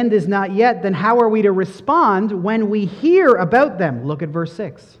and the end is not yet, then how are we to respond when we hear about them? Look at verse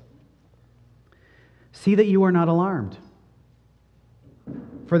 6. See that you are not alarmed.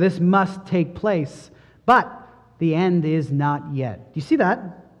 for this must take place, but the end is not yet. Do you see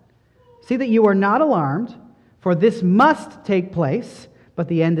that? See that you are not alarmed, for this must take place, but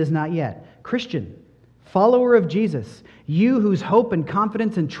the end is not yet. Christian, follower of Jesus, you whose hope and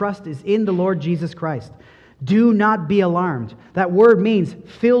confidence and trust is in the Lord Jesus Christ, do not be alarmed. That word means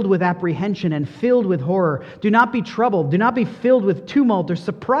filled with apprehension and filled with horror. Do not be troubled. Do not be filled with tumult or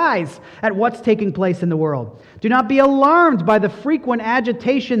surprise at what's taking place in the world. Do not be alarmed by the frequent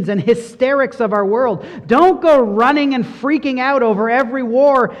agitations and hysterics of our world. Don't go running and freaking out over every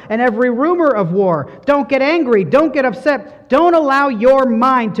war and every rumor of war. Don't get angry. Don't get upset. Don't allow your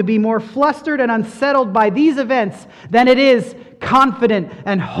mind to be more flustered and unsettled by these events than it is confident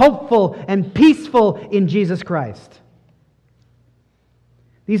and hopeful and peaceful in Jesus Christ.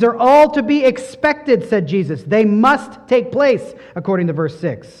 These are all to be expected, said Jesus. They must take place, according to verse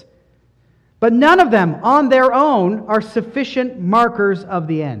 6. But none of them on their own are sufficient markers of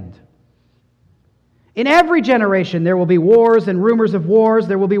the end. In every generation there will be wars and rumors of wars.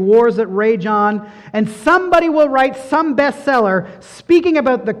 There will be wars that rage on. And somebody will write some bestseller speaking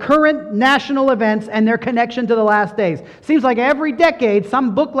about the current national events and their connection to the last days. Seems like every decade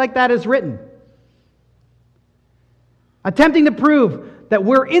some book like that is written, attempting to prove that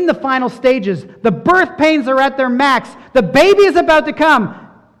we're in the final stages. The birth pains are at their max. The baby is about to come.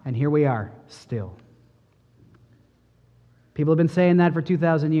 And here we are still. People have been saying that for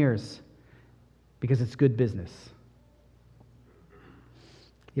 2,000 years. Because it's good business.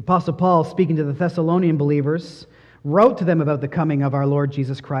 The Apostle Paul, speaking to the Thessalonian believers, wrote to them about the coming of our Lord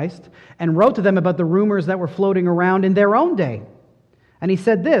Jesus Christ and wrote to them about the rumors that were floating around in their own day. And he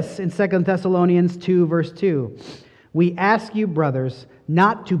said this in 2 Thessalonians 2, verse 2. We ask you, brothers,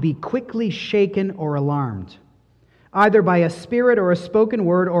 not to be quickly shaken or alarmed, either by a spirit or a spoken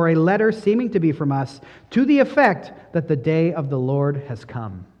word or a letter seeming to be from us, to the effect that the day of the Lord has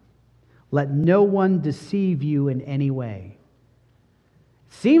come. Let no one deceive you in any way.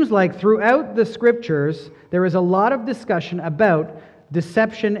 Seems like throughout the Scriptures, there is a lot of discussion about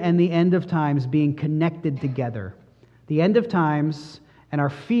deception and the end of times being connected together. The end of times and our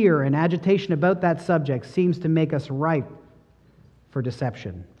fear and agitation about that subject seems to make us ripe for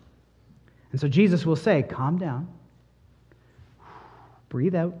deception. And so Jesus will say, calm down,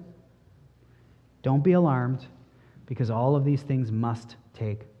 breathe out, don't be alarmed, because all of these things must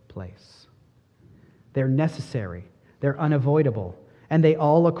take place. They're necessary, they're unavoidable, and they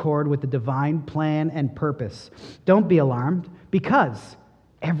all accord with the divine plan and purpose. Don't be alarmed, because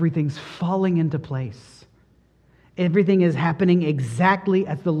everything's falling into place. Everything is happening exactly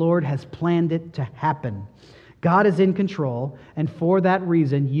as the Lord has planned it to happen. God is in control, and for that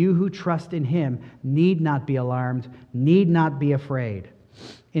reason, you who trust in Him need not be alarmed, need not be afraid.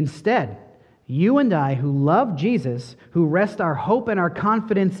 Instead, you and I who love Jesus, who rest our hope and our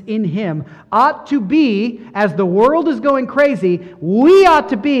confidence in Him, ought to be, as the world is going crazy, we ought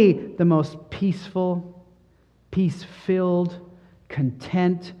to be the most peaceful, peace-filled,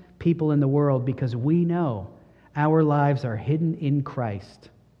 content people in the world, because we know our lives are hidden in Christ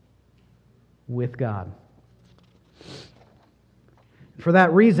with God. For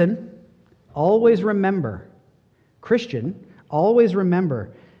that reason, always remember, Christian, always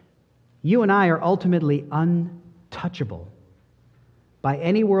remember, you and I are ultimately untouchable by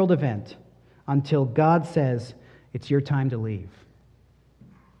any world event until God says, it's your time to leave.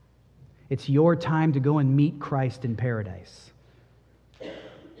 It's your time to go and meet Christ in paradise.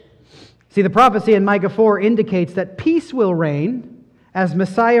 See, the prophecy in Micah 4 indicates that peace will reign as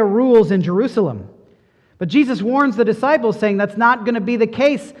Messiah rules in Jerusalem. But Jesus warns the disciples, saying that's not going to be the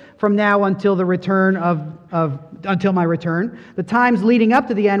case from now until the return until my return. The times leading up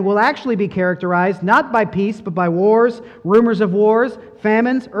to the end will actually be characterized not by peace, but by wars, rumors of wars,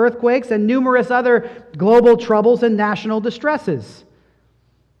 famines, earthquakes, and numerous other global troubles and national distresses.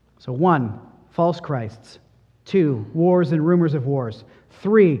 So 1, false Christs. 2, wars and rumors of wars.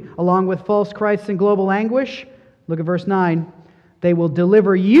 3, along with false Christs and global anguish, look at verse 9, they will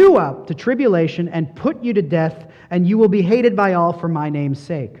deliver you up to tribulation and put you to death, and you will be hated by all for my name's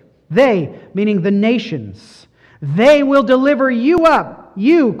sake. They, meaning the nations, they will deliver you up,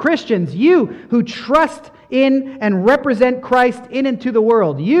 you, Christians, you who trust in and represent Christ in and to the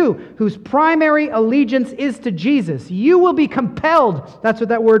world, you whose primary allegiance is to Jesus. You will be compelled, that's what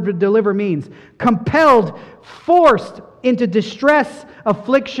that word deliver means, compelled, forced into distress,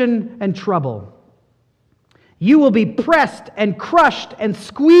 affliction, and trouble. You will be pressed and crushed and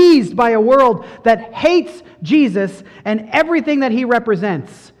squeezed by a world that hates Jesus and everything that He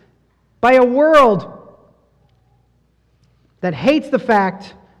represents. By a world that hates the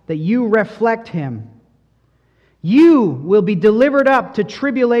fact that you reflect Him. You will be delivered up to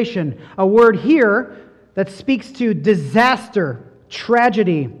tribulation, a word here that speaks to disaster,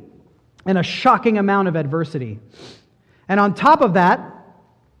 tragedy, and a shocking amount of adversity. And on top of that,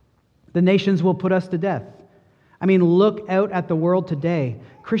 the nations will put us to death. I mean, look out at the world today.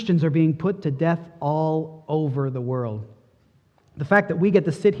 Christians are being put to death all over the world. The fact that we get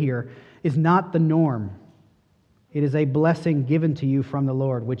to sit here is not the norm. It is a blessing given to you from the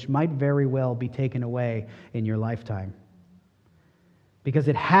Lord, which might very well be taken away in your lifetime. Because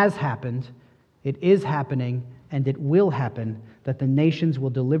it has happened, it is happening, and it will happen, that the nations will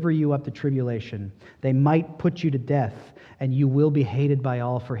deliver you up to tribulation. They might put you to death, and you will be hated by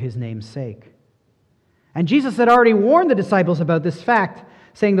all for His name's sake. And Jesus had already warned the disciples about this fact,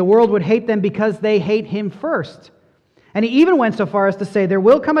 saying the world would hate them because they hate Him first. And He even went so far as to say, there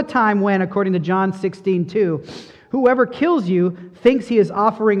will come a time when, according to John 16:2, whoever kills you thinks he is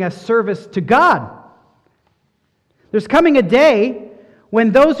offering a service to God. There's coming a day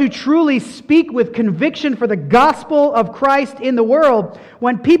when those who truly speak with conviction for the gospel of Christ in the world,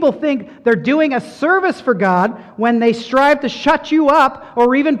 when people think they're doing a service for God, when they strive to shut you up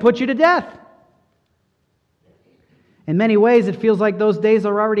or even put you to death. In many ways, it feels like those days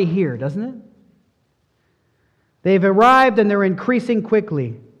are already here, doesn't it? They've arrived and they're increasing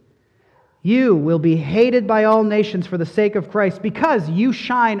quickly. You will be hated by all nations for the sake of Christ because you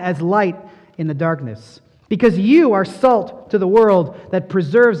shine as light in the darkness. Because you are salt to the world that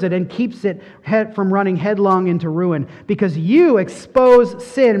preserves it and keeps it from running headlong into ruin. Because you expose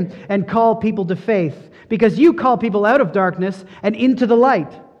sin and call people to faith. Because you call people out of darkness and into the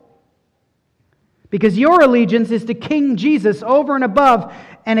light. Because your allegiance is to King Jesus over and above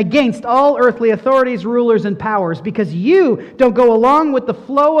and against all earthly authorities, rulers, and powers. Because you don't go along with the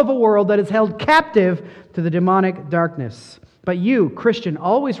flow of a world that is held captive to the demonic darkness. But you, Christian,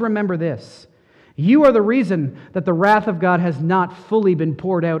 always remember this. You are the reason that the wrath of God has not fully been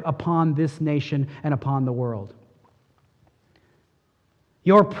poured out upon this nation and upon the world.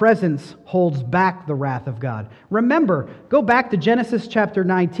 Your presence holds back the wrath of God. Remember, go back to Genesis chapter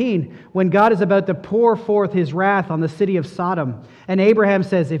 19, when God is about to pour forth His wrath on the city of Sodom. And Abraham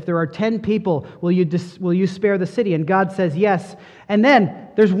says, if there are 10 people, will you spare the city? And God says, yes. And then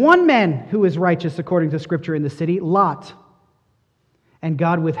there's one man who is righteous according to Scripture in the city, Lot. And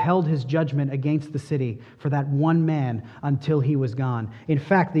God withheld His judgment against the city for that one man until he was gone. In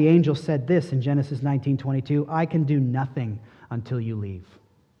fact, the angel said this in Genesis 19:22, I can do nothing until you leave.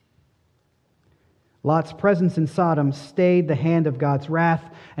 Lot's presence in Sodom stayed the hand of God's wrath,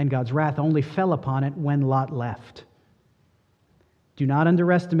 and God's wrath only fell upon it when Lot left. Do not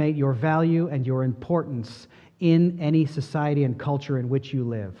underestimate your value and your importance in any society and culture in which you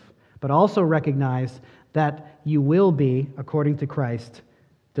live, but also recognize that you will be, according to Christ,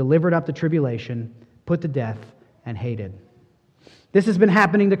 delivered up to tribulation, put to death, and hated. This has been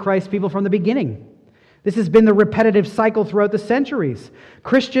happening to Christ's people from the beginning. This has been the repetitive cycle throughout the centuries.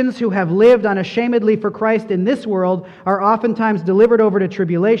 Christians who have lived unashamedly for Christ in this world are oftentimes delivered over to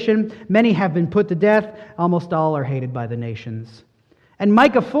tribulation. Many have been put to death. Almost all are hated by the nations. And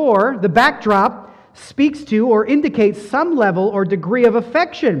Micah 4, the backdrop, speaks to or indicates some level or degree of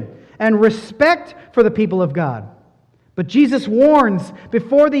affection and respect for the people of God. But Jesus warns,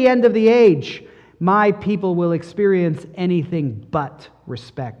 before the end of the age, my people will experience anything but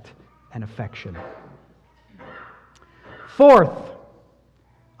respect and affection. Fourth,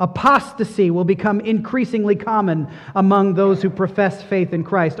 apostasy will become increasingly common among those who profess faith in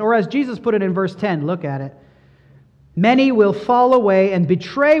Christ. Or as Jesus put it in verse 10, look at it. Many will fall away and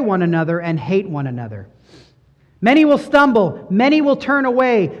betray one another and hate one another. Many will stumble, many will turn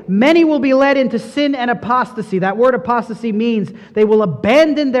away, many will be led into sin and apostasy. That word apostasy means they will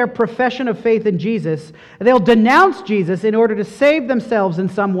abandon their profession of faith in Jesus, and they'll denounce Jesus in order to save themselves in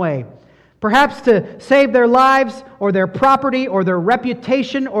some way. Perhaps to save their lives, or their property, or their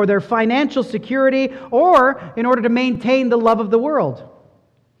reputation, or their financial security, or in order to maintain the love of the world.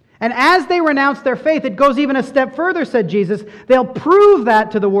 And as they renounce their faith, it goes even a step further, said Jesus. They'll prove that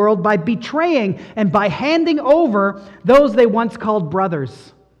to the world by betraying and by handing over those they once called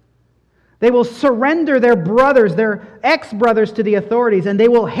brothers. They will surrender their brothers, their ex-brothers, to the authorities, and they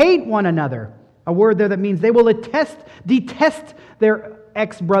will hate one another. A word there that means they will detest their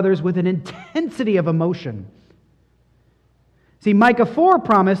ex-brothers with an intensity of emotion. See, Micah 4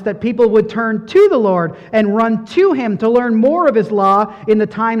 promised that people would turn to the Lord and run to Him to learn more of His law in the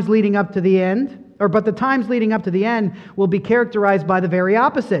times leading up to the end. But the times leading up to the end will be characterized by the very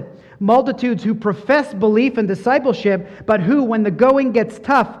opposite. Multitudes who profess belief and discipleship, but who, when the going gets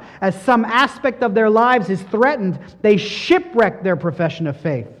tough, as some aspect of their lives is threatened, they shipwreck their profession of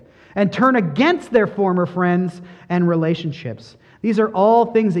faith. and turn against their former friends and relationships. These are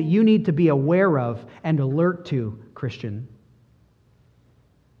all things that you need to be aware of and alert to, Christian.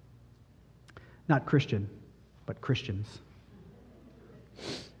 Not Christian, but Christians.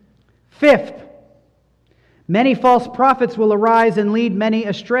 Fifth, many false prophets will arise and lead many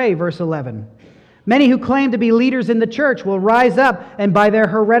astray, verse 11. Many who claim to be leaders in the church will rise up, and by their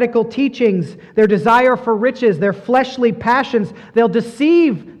heretical teachings, their desire for riches, their fleshly passions, they'll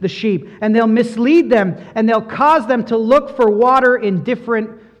deceive the sheep, and they'll mislead them, and they'll cause them to look for water in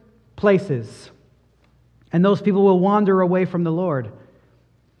different places. And those people will wander away from the Lord.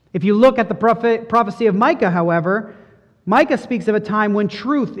 If you look at the prophecy of Micah, however, Micah speaks of a time when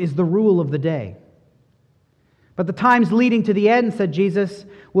truth is the rule of the day. But the times leading to the end, said Jesus,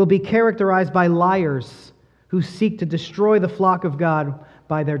 will be characterized by liars who seek to destroy the flock of God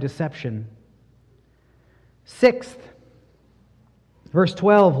by their deception. Sixth, verse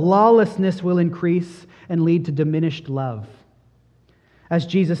 12, lawlessness will increase and lead to diminished love. As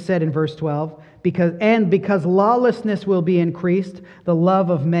Jesus said in verse 12, because lawlessness will be increased, the love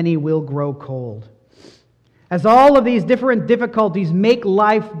of many will grow cold. As all of these different difficulties make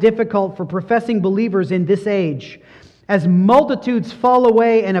life difficult for professing believers in this age, as multitudes fall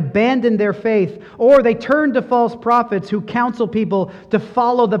away and abandon their faith, or they turn to false prophets who counsel people to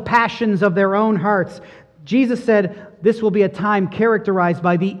follow the passions of their own hearts, Jesus said this will be a time characterized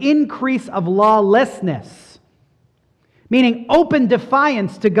by the increase of lawlessness, meaning open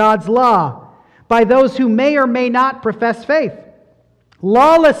defiance to God's law by those who may or may not profess faith.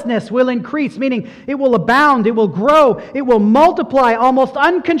 Lawlessness will increase, meaning it will abound, it will grow, it will multiply almost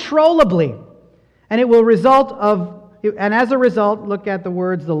uncontrollably. And as a result, look at the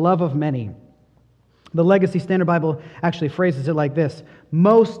words, the love of many. The Legacy Standard Bible actually phrases it like this: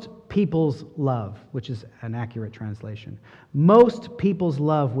 most people's love, which is an accurate translation. Most people's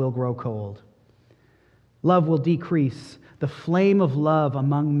love will grow cold. Love will decrease. The flame of love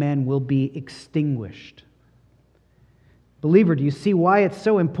among men will be extinguished. Believer, do you see why it's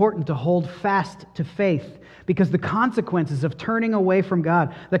so important to hold fast to faith? Because the consequences of turning away from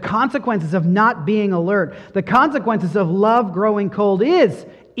God, the consequences of not being alert, the consequences of love growing cold is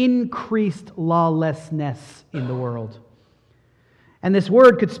increased lawlessness in the world. And this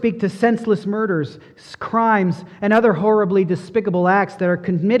word could speak to senseless murders, crimes, and other horribly despicable acts that are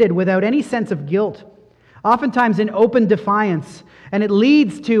committed without any sense of guilt, oftentimes in open defiance, and it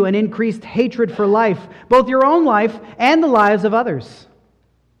leads to an increased hatred for life, both your own life and the lives of others.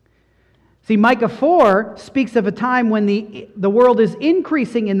 See, Micah 4 speaks of a time when the world is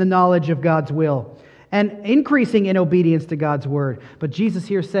increasing in the knowledge of God's will and increasing in obedience to God's word. But Jesus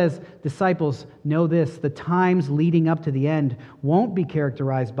here says, disciples, know this, the times leading up to the end won't be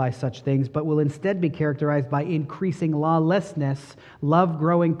characterized by such things, but will instead be characterized by increasing lawlessness, love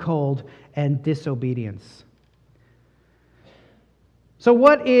growing cold, and disobedience. So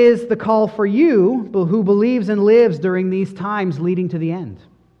what is the call for you who believes and lives during these times leading to the end?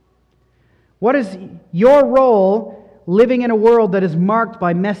 What is your role living in a world that is marked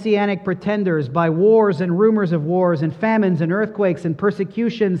by messianic pretenders, by wars and rumors of wars and famines and earthquakes and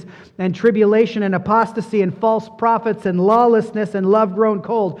persecutions and tribulation and apostasy and false prophets and lawlessness and love grown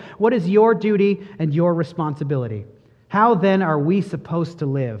cold? What is your duty and your responsibility? How then are we supposed to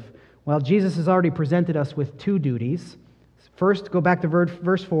live? Well, Jesus has already presented us with two duties. First, go back to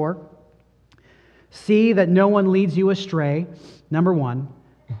verse 4. See that no one leads you astray. Number one,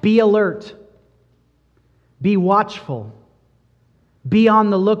 be alert. Be watchful. Be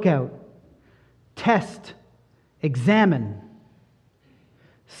on the lookout. Test. Examine.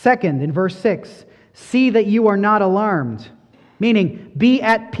 Second, in verse 6, see that you are not alarmed. Meaning, be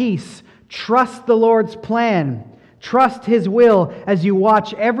at peace. Trust the Lord's plan. Trust His will as you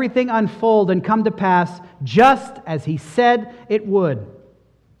watch everything unfold and come to pass just as He said it would.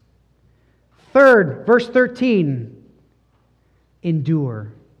 Third, verse 13,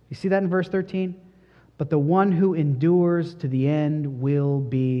 endure. You see that in verse 13? But the one who endures to the end will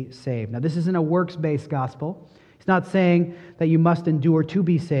be saved. Now, this isn't a works-based gospel. He's not saying that you must endure to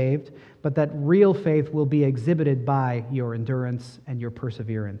be saved, but that real faith will be exhibited by your endurance and your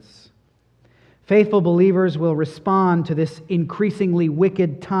perseverance. Faithful believers will respond to this increasingly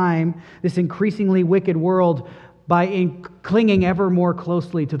wicked time, this increasingly wicked world, by clinging ever more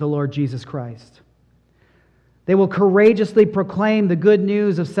closely to the Lord Jesus Christ. They will courageously proclaim the good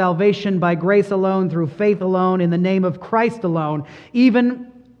news of salvation by grace alone, through faith alone, in the name of Christ alone,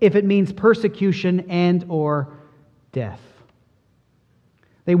 even if it means persecution and or death.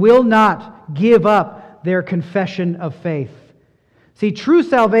 They will not give up their confession of faith. See, true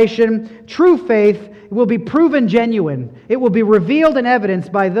salvation, true faith will be proven genuine. It will be revealed and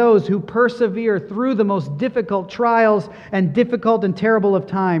evidenced by those who persevere through the most difficult trials and difficult and terrible of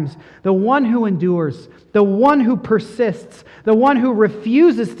times. The one who endures, the one who persists, the one who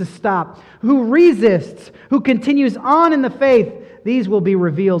refuses to stop, who resists, who continues on in the faith, these will be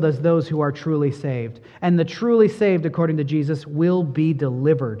revealed as those who are truly saved. And the truly saved, according to Jesus, will be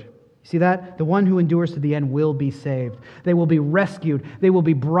delivered. See that? The one who endures to the end will be saved. They will be rescued. They will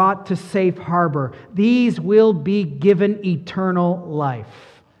be brought to safe harbor. These will be given eternal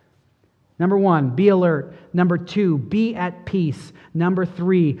life. Number 1, be alert. Number 2, be at peace. Number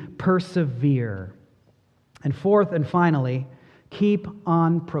 3, persevere. And fourth and finally, keep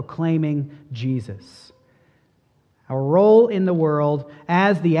on proclaiming Jesus. Our role in the world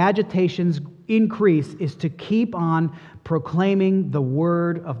as the agitations increase is to keep on proclaiming the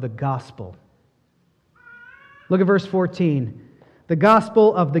word of the gospel. Look at verse 14. The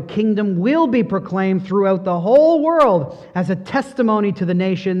gospel of the kingdom will be proclaimed throughout the whole world as a testimony to the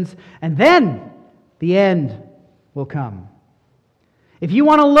nations, and then the end will come. If you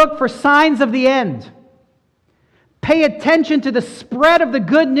want to look for signs of the end, pay attention to the spread of the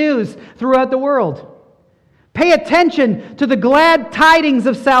good news throughout the world. Pay attention to the glad tidings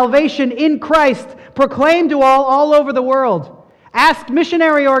of salvation in Christ proclaimed to all over the world. Ask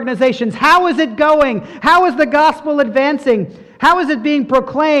missionary organizations, how is it going? How is the gospel advancing? How is it being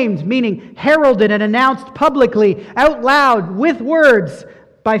proclaimed, meaning heralded and announced publicly, out loud, with words,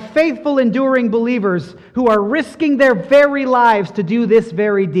 by faithful, enduring believers who are risking their very lives to do this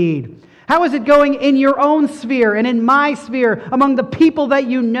very deed? How is it going in your own sphere and in my sphere, among the people that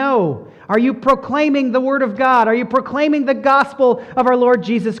you know? Are you proclaiming the Word of God? Are you proclaiming the gospel of our Lord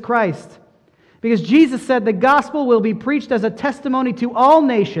Jesus Christ? Because Jesus said the gospel will be preached as a testimony to all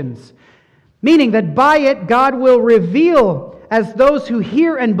nations, meaning that by it God will reveal as those who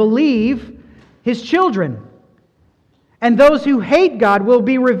hear and believe His children. And those who hate God will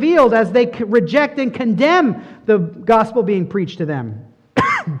be revealed as they reject and condemn the gospel being preached to them.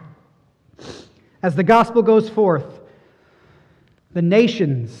 As the gospel goes forth, the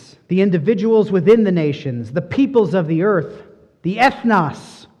nations, the individuals within the nations, the peoples of the earth, the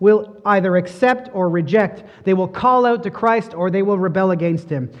ethnos will either accept or reject. They will call out to Christ or they will rebel against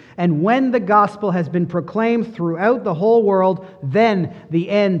Him. And when the gospel has been proclaimed throughout the whole world, then the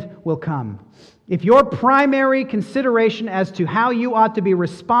end will come. If your primary consideration as to how you ought to be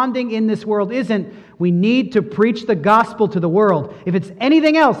responding in this world isn't, we need to preach the gospel to the world. If it's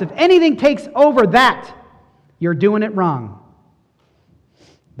anything else, if anything takes over that, you're doing it wrong.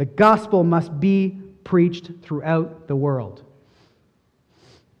 The gospel must be preached throughout the world.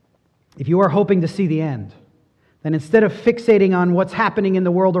 If you are hoping to see the end, then instead of fixating on what's happening in the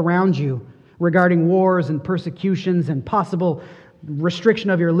world around you regarding wars and persecutions and possible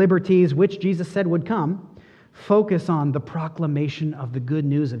restriction of your liberties, which Jesus said would come, focus on the proclamation of the good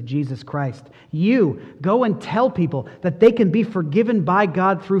news of Jesus Christ. You go and tell people that they can be forgiven by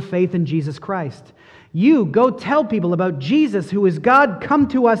God through faith in Jesus Christ. You go tell people about Jesus, who is God come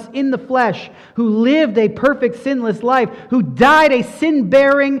to us in the flesh, who lived a perfect sinless life, who died a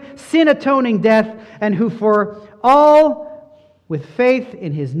sin-bearing, sin-atoning death, and who for all with faith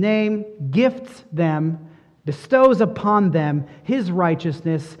in His name gifts them, bestows upon them His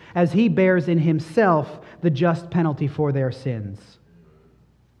righteousness as He bears in Himself the just penalty for their sins.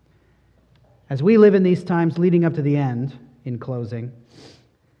 As we live in these times leading up to the end, in closing,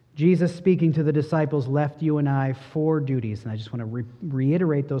 Jesus, speaking to the disciples, left you and I 4 duties, and I just want to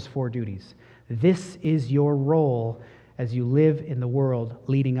reiterate those 4 duties. This is your role as you live in the world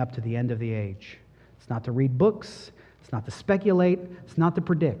leading up to the end of the age. It's not to read books, it's not to speculate, it's not to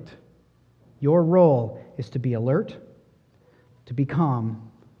predict. Your role is to be alert, to be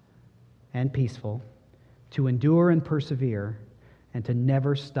calm and peaceful, to endure and persevere, and to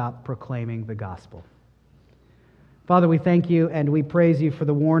never stop proclaiming the gospel. Father, we thank You and we praise You for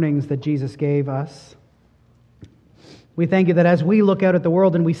the warnings that Jesus gave us. We thank You that as we look out at the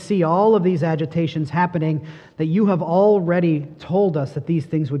world and we see all of these agitations happening, that You have already told us that these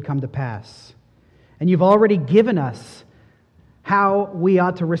things would come to pass. And You've already given us how we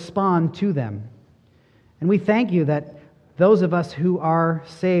ought to respond to them. And we thank You that those of us who are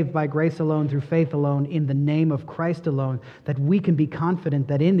saved by grace alone, through faith alone, in the name of Christ alone, that we can be confident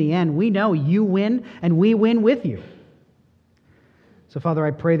that in the end we know You win and we win with You. So, Father,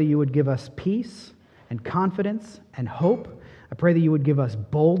 I pray that You would give us peace and confidence and hope I pray that you would give us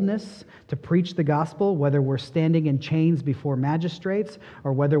boldness to preach the gospel, whether we're standing in chains before magistrates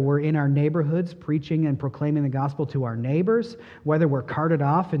or whether we're in our neighborhoods preaching and proclaiming the gospel to our neighbors, whether we're carted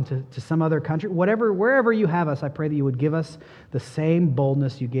off into some other country, wherever you have us, I pray that you would give us the same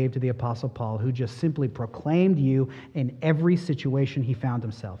boldness you gave to the Apostle Paul, who just simply proclaimed you in every situation he found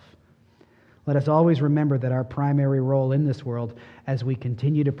himself. Let us always remember that our primary role in this world, as we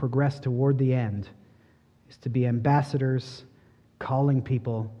continue to progress toward the end, is to be ambassadors calling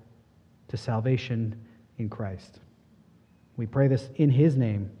people to salvation in Christ. We pray this in his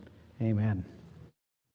name. Amen.